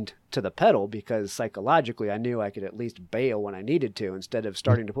pinned to the pedal, because psychologically I knew I could at least bail when I needed to instead of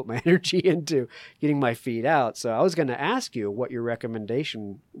starting to put my energy into getting my feet out. So I was going to ask you what your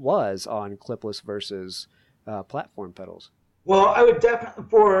recommendation was on clipless versus platform pedals. Well, I would definitely,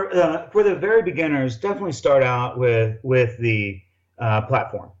 for the very beginners, definitely start out with the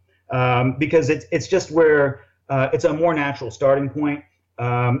platform, because it's just where it's a more natural starting point.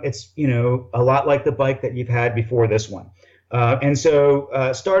 It's a lot like the bike that you've had before this one. And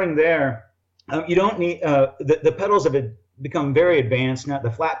so starting there, you don't need the pedals have become very advanced now. The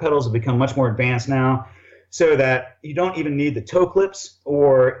flat pedals have become much more advanced now, so that you don't even need the toe clips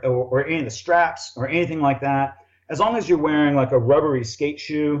or any of the straps or anything like that. As long as you're wearing like a rubbery skate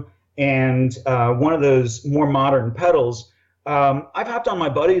shoe and one of those more modern pedals, I've hopped on my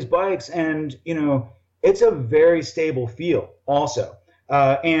buddies' bikes, and it's a very stable feel also,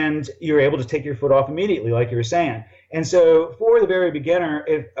 and you're able to take your foot off immediately, like you were saying. And so for the very beginner,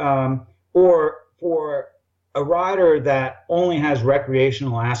 or for a rider that only has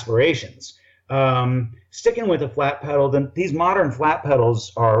recreational aspirations, sticking with a flat pedal, then these modern flat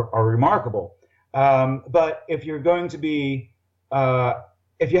pedals are remarkable. But if you're going to be,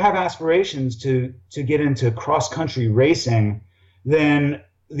 if you have aspirations to get into cross-country racing, then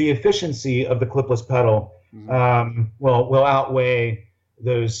the efficiency of the clipless pedal will outweigh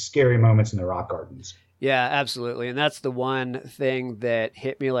those scary moments in the rock gardens. Yeah, absolutely. And that's the one thing that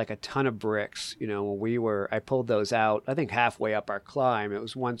hit me like a ton of bricks. When I pulled those out, I think halfway up our climb. It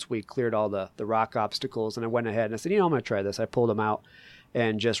was once we cleared all the rock obstacles, and I went ahead and I said, I'm going to try this. I pulled them out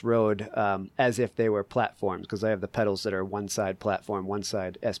and just rode as if they were platforms, because I have the pedals that are one side platform, one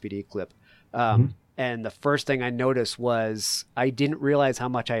side SPD clip. And the first thing I noticed was I didn't realize how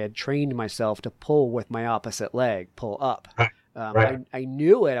much I had trained myself to pull with my opposite leg, pull up. Right. I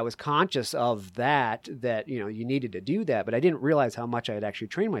knew it. I was conscious of that you needed to do that, but I didn't realize how much I had actually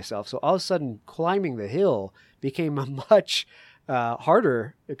trained myself. So all of a sudden, climbing the hill became a much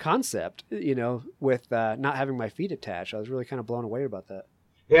harder concept, with not having my feet attached. I was really kind of blown away about that.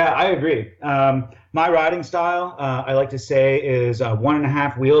 Yeah, I agree. My riding style, I like to say, is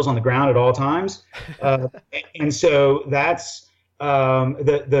 1.5 wheels on the ground at all times. And so that's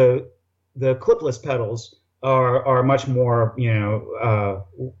the clipless pedals are much more,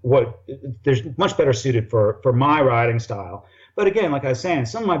 there's much better suited for my riding style. But again, like I was saying,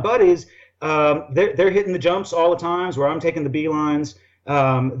 some of my buddies, they're hitting the jumps all the times where I'm taking the beelines.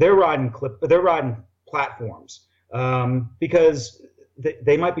 They're riding platforms because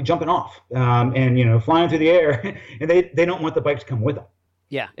they might be jumping off and flying through the air, and they don't want the bike to come with them.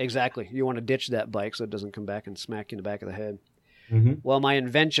 Yeah, exactly. You want to ditch that bike so it doesn't come back and smack you in the back of the head. Mm-hmm. Well, my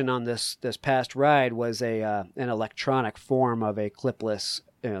invention on this past ride was an electronic form of a clipless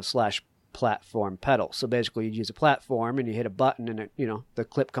 / platform pedal. So basically, you use a platform and you hit a button, and the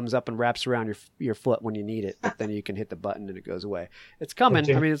clip comes up and wraps around your foot when you need it. But then you can hit the button and it goes away. It's coming.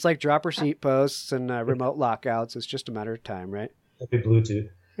 I mean, it's like dropper seat posts and remote lockouts. It's just a matter of time, right? Bluetooth.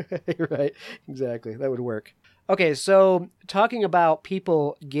 Right, exactly. That would work. Okay, so talking about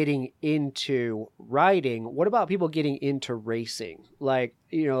people getting into riding, what about people getting into racing? Like,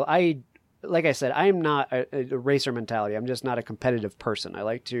 like I said, I'm not a racer mentality. I'm just not a competitive person. I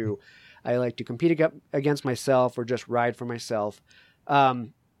like to compete against myself or just ride for myself.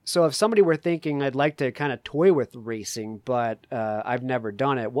 So if somebody were thinking I'd like to kind of toy with racing, but I've never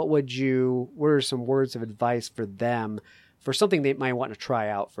done it, what are some words of advice for them for something they might want to try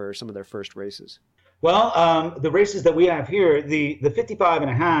out for some of their first races? Well, the races that we have here, the 55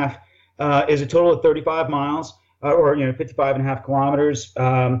 and a half is a total of 35 miles, or 55 and a half kilometers,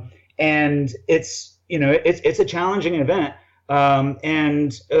 and it's a challenging event,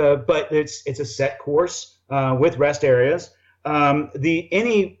 but it's a set course with rest areas.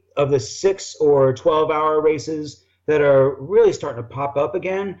 Any of the 6 or 12-hour races that are really starting to pop up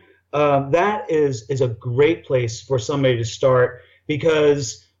again, that is a great place for somebody to start,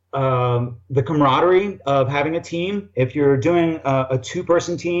 because the camaraderie of having a team, if you're doing a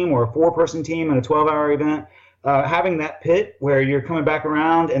 2-person team or a 4-person team in a 12-hour event, having that pit where you're coming back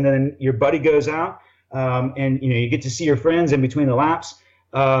around and then your buddy goes out, and you get to see your friends in between the laps,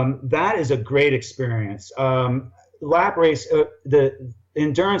 that is a great experience. The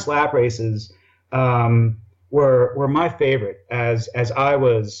endurance lap races were my favorite as I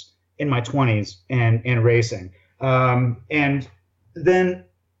was in my 20s and racing, and then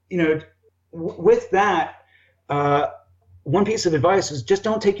with that, one piece of advice is just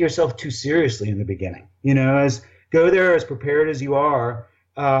don't take yourself too seriously in the beginning. As go there as prepared as you are,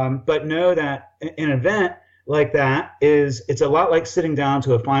 but know that an event like that it's a lot like sitting down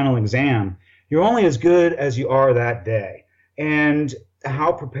to a final exam. You're only as good as you are that day, and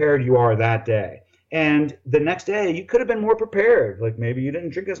how prepared you are that day. And the next day, you could have been more prepared. Like maybe you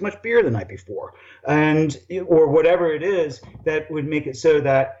didn't drink as much beer the night before, or whatever it is that would make it so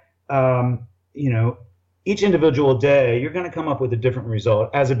that each individual day you're going to come up with a different result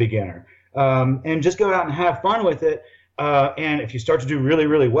as a beginner. And just go out and have fun with it. And if you start to do really,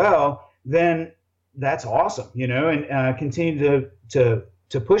 really well, then that's awesome, and continue to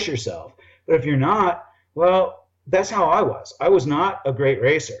push yourself. But if you're not, well, that's how I was. I was not a great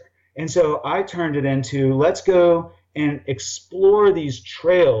racer. And so I turned it into, let's go and explore these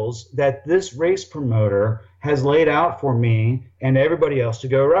trails that this race promoter has laid out for me and everybody else to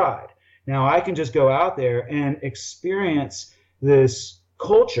go ride. Now I can just go out there and experience this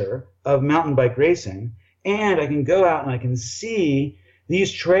culture of mountain bike racing, and I can go out and I can see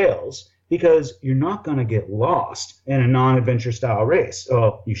these trails, because you're not going to get lost in a non-adventure style race.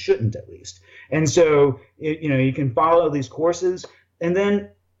 Well, you shouldn't, at least. And so, you can follow these courses and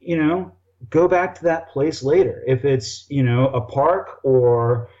then, go back to that place later. If it's, a park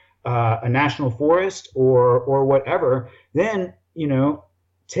or a national forest or whatever, then,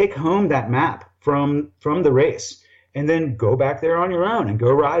 take home that map from the race and then go back there on your own and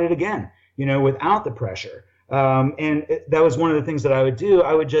go ride it again, without the pressure. That was one of the things that I would do.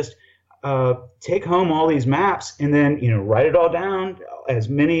 I would just take home all these maps and then, write it all down, as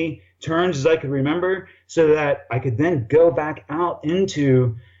many turns as I could remember, so that I could then go back out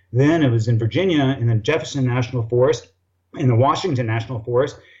into, then it was in Virginia, in the Jefferson National Forest, in the Washington National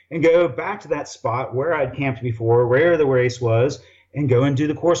Forest, and go back to that spot where I'd camped before, where the race was, and go and do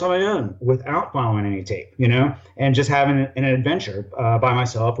the course on my own without following any tape, and just having an adventure by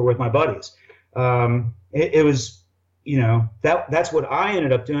myself or with my buddies. It was, that's what I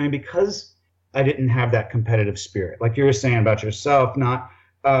ended up doing, because I didn't have that competitive spirit. Like you were saying about yourself, not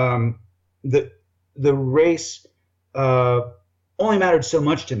the race only mattered so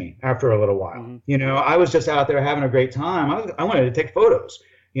much to me after a little while. Mm-hmm. I was just out there having a great time. I wanted to take photos,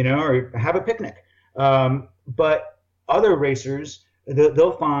 or have a picnic. But other racers,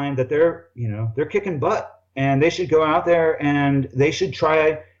 they'll find that they're kicking butt, and they should go out there and they should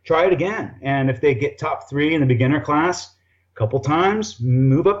try it again. And if they get top 3 in the beginner class a couple times,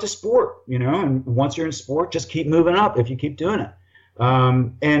 move up to sport, and once you're in sport, just keep moving up if you keep doing it.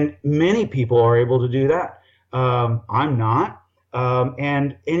 And many people are able to do that. I'm not.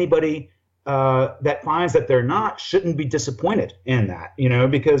 And anybody that finds that they're not shouldn't be disappointed in that,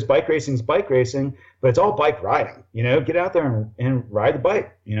 because bike racing is bike racing, but it's all bike riding. Get out there and ride the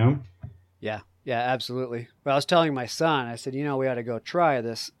bike, Yeah, absolutely. Well, I was telling my son, I said, we ought to go try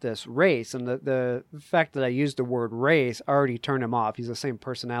this race. And the fact that I used the word race already turned him off. He's the same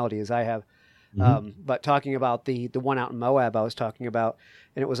personality as I have. Mm-hmm. But talking about the one out in Moab I was talking about,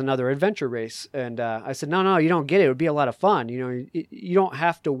 and it was another adventure race. And I said, no, you don't get it. It would be a lot of fun. You don't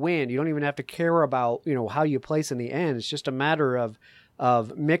have to win. You don't even have to care about, how you place in the end. It's just a matter of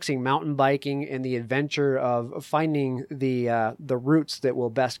mixing mountain biking and the adventure of finding the routes that will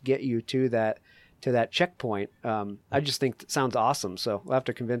best get you to to that checkpoint. I just think it sounds awesome. So I'll have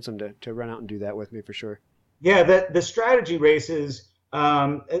to convince them to run out and do that with me for sure. Yeah, the strategy races. They're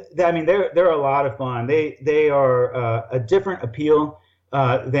a lot of fun. They are a different appeal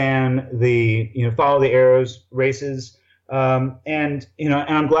than the follow the arrows races. And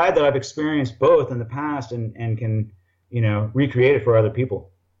I'm glad that I've experienced both in the past and can recreate it for other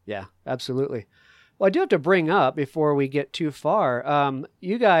people. Yeah, absolutely. Well, I do have to bring up before we get too far,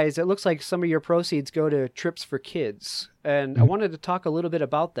 you guys, it looks like some of your proceeds go to Trips for Kids. And I wanted to talk a little bit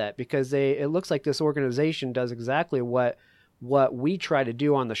about that because it looks like this organization does exactly what we try to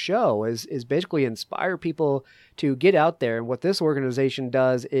do on the show is basically inspire people to get out there. And what this organization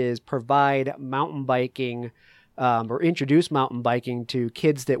does is provide mountain biking or introduce mountain biking to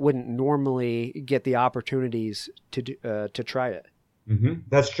kids that wouldn't normally get the opportunities to try it. Mm-hmm.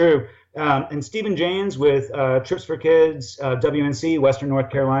 That's true. And Stephen Janes with Trips for Kids, WNC, Western North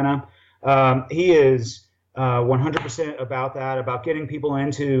Carolina, he is 100% about that, about getting people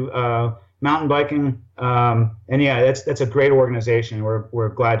into mountain biking. And yeah, that's a great organization. We're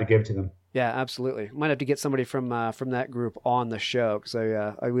glad to give to them. Yeah, absolutely. Might have to get somebody from that group on the show because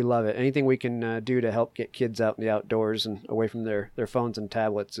we love it. Anything we can do to help get kids out in the outdoors and away from their phones and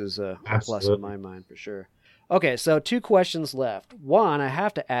tablets is a plus in my mind for sure. Okay, so 2 questions left. One, I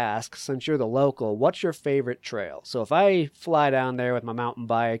have to ask, since you're the local, what's your favorite trail? So if I fly down there with my mountain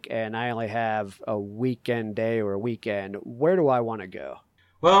bike and I only have a weekend day or a weekend, where do I want to go?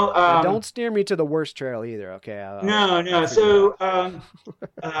 Well, don't steer me to the worst trail either, okay? No. So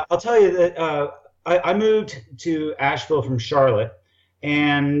I'll tell you that I moved to Asheville from Charlotte,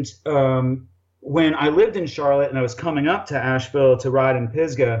 and when I lived in Charlotte and I was coming up to Asheville to ride in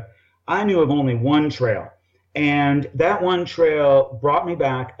Pisgah, I knew of only one trail. And that one trail brought me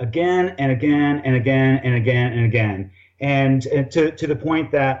back again and again and again and again and again. And to the point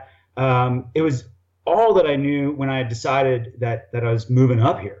that it was all that I knew when I had decided that I was moving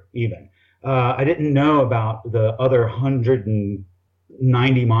up here even. I didn't know about the other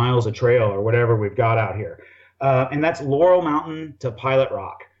 190 miles of trail or whatever we've got out here. And that's Laurel Mountain to Pilot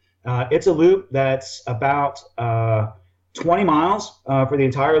Rock. It's a loop that's about 20 miles for the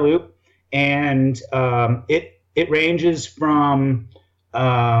entire loop. And it ranges from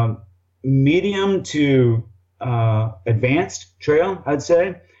medium to advanced trail, I'd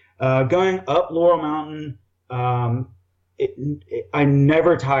say. Going up Laurel Mountain, I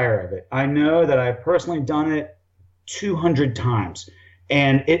never tire of it. I know that I've personally done it 200 times,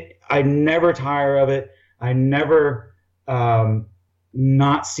 and I never tire of it. I never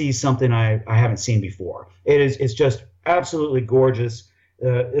not see something I haven't seen before. It's just absolutely gorgeous.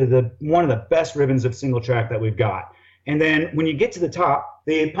 One of the best ribbons of single track that we've got. And then when you get to the top,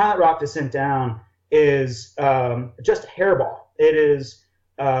 the Pilot Rock descent down is just hairball. It is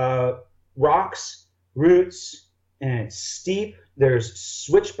rocks, roots, and it's steep. There's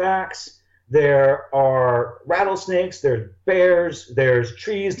switchbacks. There are rattlesnakes. There's bears. There's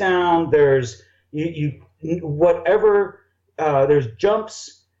trees down. There's whatever. There's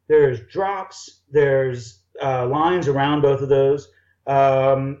jumps. There's drops. There's lines around both of those.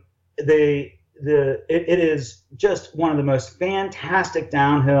 It is just one of the most fantastic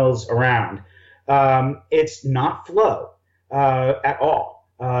downhills around. It's not flow at all.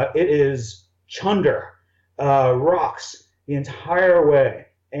 It is chunder, rocks the entire way,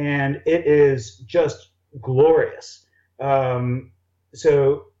 and it is just glorious.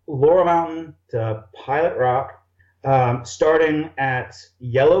 So Laurel Mountain to Pilot Rock, starting at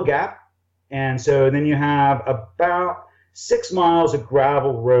Yellow Gap, and so then you have about 6 miles of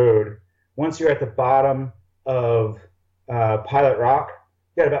gravel road. Once you're at the bottom of Pilot Rock,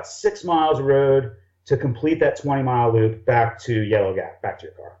 you got about 6 miles of road to complete that 20-mile loop back to Yellow Gap, back to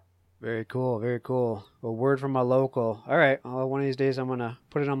your car. Very cool, very cool. A word from my local. All right, well, one of these days I'm gonna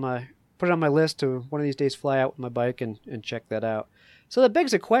put it on my list to one of these days fly out with my bike and check that out. So that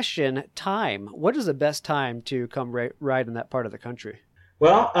begs a question: time. What is the best time to come ride in that part of the country?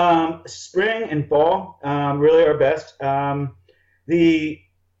 Well, spring and fall really are best.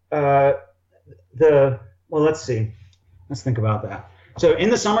 Let's see. Let's think about that. So in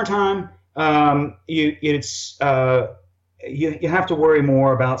the summertime, you have to worry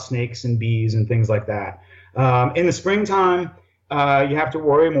more about snakes and bees and things like that. In the springtime, you have to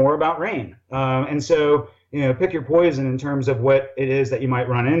worry more about rain. And so, pick your poison in terms of what it is that you might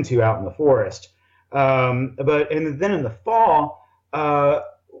run into out in the forest. Then in the fall,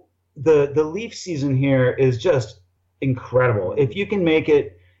 the leaf season here is just incredible. If you can make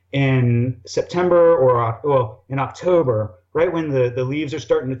it in September or in October, right when the leaves are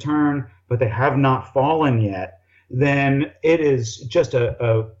starting to turn, but they have not fallen yet, then it is just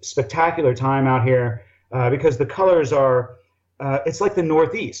a spectacular time out here because the colors are, it's like the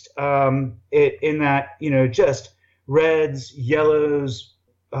Northeast in that, just reds, yellows,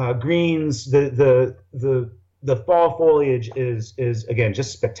 greens. The fall foliage is again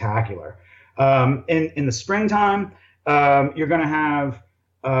just spectacular. In the springtime, you're going to have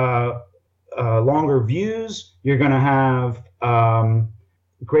longer views. You're going to have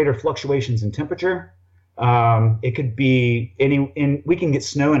greater fluctuations in temperature. It could be we can get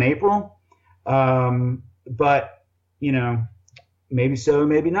snow in April, but maybe so,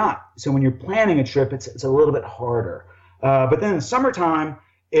 maybe not. So when you're planning a trip, it's a little bit harder. But then in the summertime,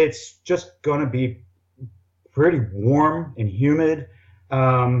 it's just going to be pretty warm and humid.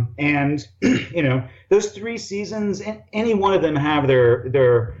 And those three seasons, any one of them have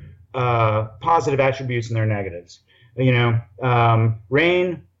their positive attributes and their negatives.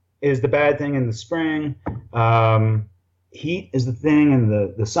 Rain is the bad thing in the spring. Heat is the thing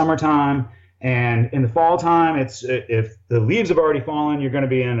in the summertime. And in the fall time, it's if the leaves have already fallen, you're going to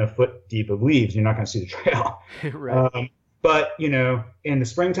be in a foot deep of leaves. You're not going to see the trail. Right. But in the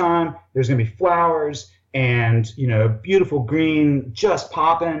springtime, there's going to be flowers and beautiful green just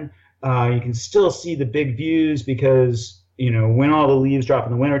popping. You can still see the big views because when all the leaves drop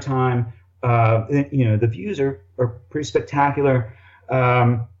in the wintertime, the views are pretty spectacular.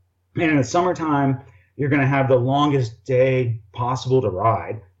 And in the summertime, you're going to have the longest day possible to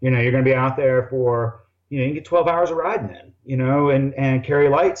ride. You're going to be out there for, you can get 12 hours of riding in, and carry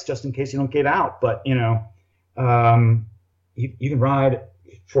lights just in case you don't get out. But, you can ride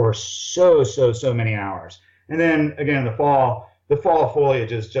for so many hours. And then again, the fall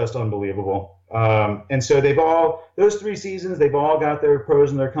foliage is just unbelievable. And so those three seasons, they've all got their pros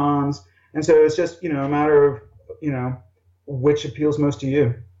and their cons. And so it's just, a matter of, which appeals most to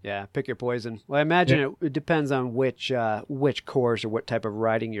you. Yeah, pick your poison. Well, I imagine it depends on which course or what type of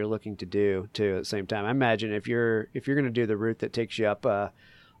riding you're looking to do too. At the same time, I imagine if you're going to do the route that takes you up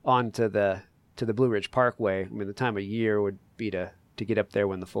onto the Blue Ridge Parkway, I mean, the time of year would be to get up there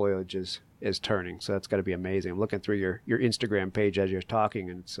when the foliage is turning. So that's got to be amazing. I'm looking through your Instagram page as you're talking,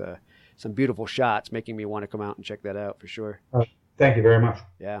 and it's some beautiful shots, making me want to come out and check that out for sure. Thank you very much.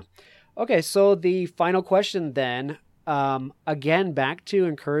 Yeah. Okay, so the final question then. Again, back to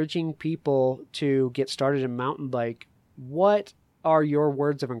encouraging people to get started in mountain bike. What are your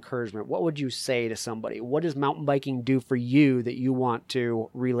words of encouragement? What would you say to somebody? What does mountain biking do for you that you want to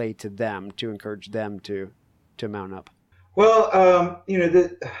relay to them to encourage them to mount up? Well,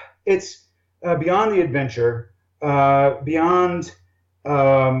 it's beyond the adventure, beyond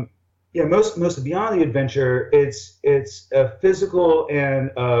most beyond the adventure. It's a physical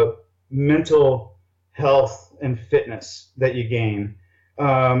and mental health and fitness that you gain.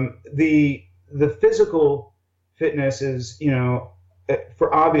 The physical fitness is,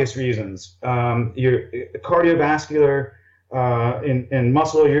 for obvious reasons. Your cardiovascular and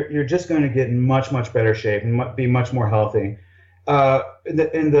muscle, you're just going to get in much better shape and be much more healthy. In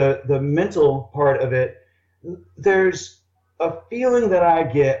the mental part of it, there's a feeling that I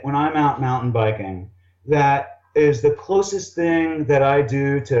get when I'm out mountain biking that is the closest thing that I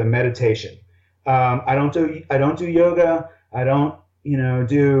do to meditation. I don't do yoga. I don't,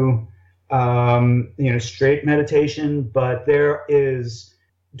 do, straight meditation, but there is,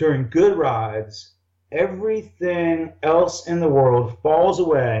 during good rides, everything else in the world falls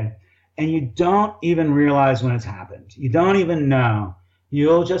away and you don't even realize when it's happened. You don't even know.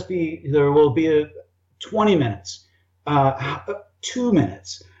 There will be 20 minutes, 2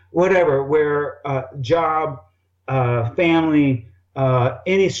 minutes, whatever, where job, family,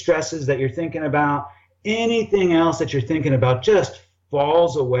 any stresses that you're thinking about, anything else that you're thinking about just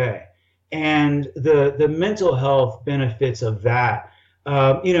falls away. And the mental health benefits of that,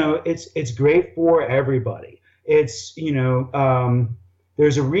 it's great for everybody. It's,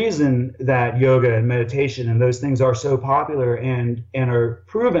 there's a reason that yoga and meditation and those things are so popular and are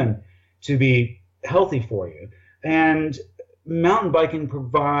proven to be healthy for you. And mountain biking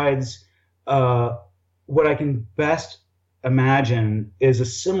provides what I can best imagine is a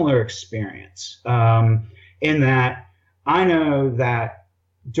similar experience, in that I know that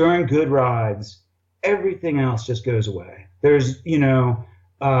during good rides, everything else just goes away. There's,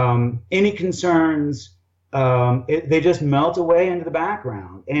 any concerns, they just melt away into the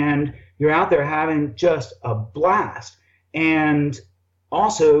background, and you're out there having just a blast and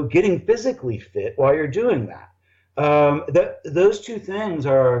also getting physically fit while you're doing that. Those two things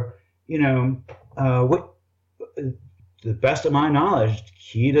are, what, the best of my knowledge,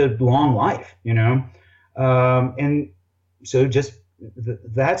 key to long life, and so just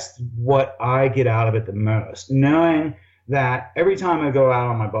that's what I get out of it the most, knowing that every time I go out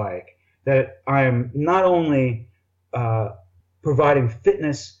on my bike, that I am not only providing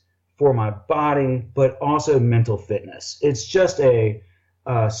fitness for my body, but also mental fitness. It's just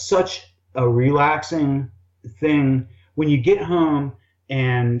such a relaxing thing when you get home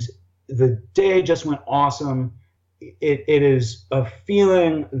and the day just went awesome. It is a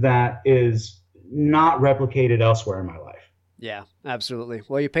feeling that is not replicated elsewhere in my life. Yeah, absolutely.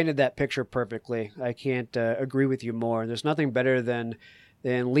 Well, you painted that picture perfectly. I can't agree with you more. There's nothing better than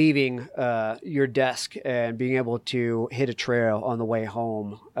leaving your desk and being able to hit a trail on the way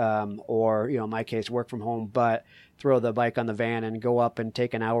home, or, in my case, work from home, but throw the bike on the van and go up and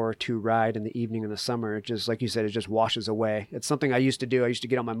take an hour or two ride in the evening in the summer. It just, like you said, it just washes away. It's something I used to do. I used to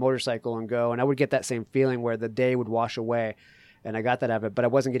get on my motorcycle and go, and I would get that same feeling where the day would wash away. And I got that out of it, but I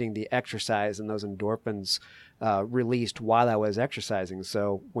wasn't getting the exercise and those endorphins released while I was exercising.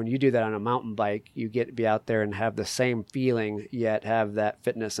 So when you do that on a mountain bike, you get to be out there and have the same feeling, yet have that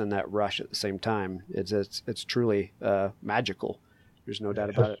fitness and that rush at the same time. It's truly magical. There's no doubt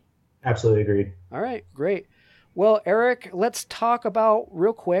about it. Absolutely agreed. All right, great. Well, Eric, let's talk about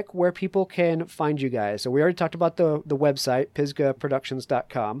real quick where people can find you guys. So we already talked about the website,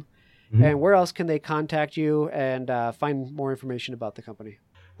 pisgaproductions.com. Mm-hmm. And where else can they contact you and find more information about the company?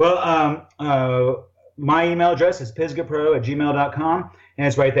 Well, my email address is pisgapro@gmail.com, and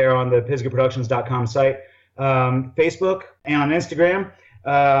it's right there on the pisgaproductions.com site. Facebook and on Instagram,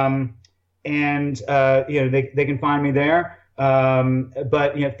 they can find me there.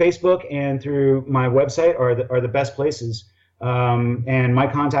 But Facebook and through my website are the best places. And my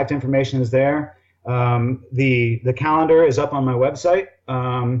contact information is there. The calendar is up on my website.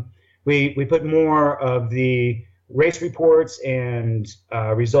 We put more of the race reports and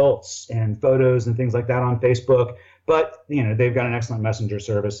results and photos and things like that on Facebook. But, they've got an excellent messenger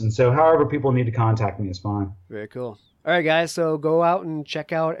service. And so however people need to contact me is fine. Very cool. All right, guys. So go out and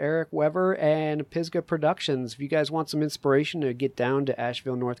check out Eric Wever and Pisgah Productions. If you guys want some inspiration to get down to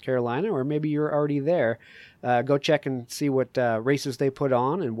Asheville, North Carolina, or maybe you're already there, go check and see what races they put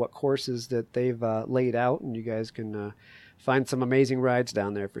on and what courses that they've laid out. And you guys can find some amazing rides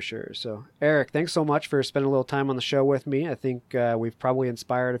down there for sure. So, Eric, thanks so much for spending a little time on the show with me. I think we've probably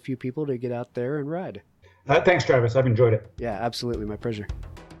inspired a few people to get out there and ride. Thanks, Travis. I've enjoyed it. Yeah, absolutely. My pleasure.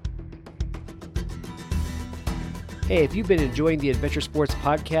 Hey, if you've been enjoying the Adventure Sports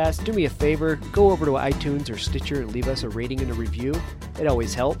Podcast, do me a favor, go over to iTunes or Stitcher and leave us a rating and a review. It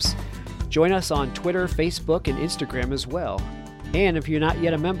always helps. Join us on Twitter, Facebook, and Instagram as well. And if you're not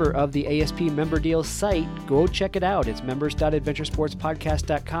yet a member of the ASP Member Deals site, go check it out. It's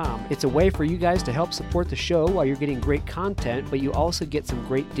members.adventuresportspodcast.com. It's a way for you guys to help support the show while you're getting great content, but you also get some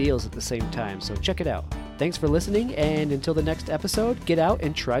great deals at the same time. So check it out. Thanks for listening, and until the next episode, get out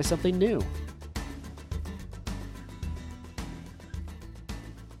and try something new.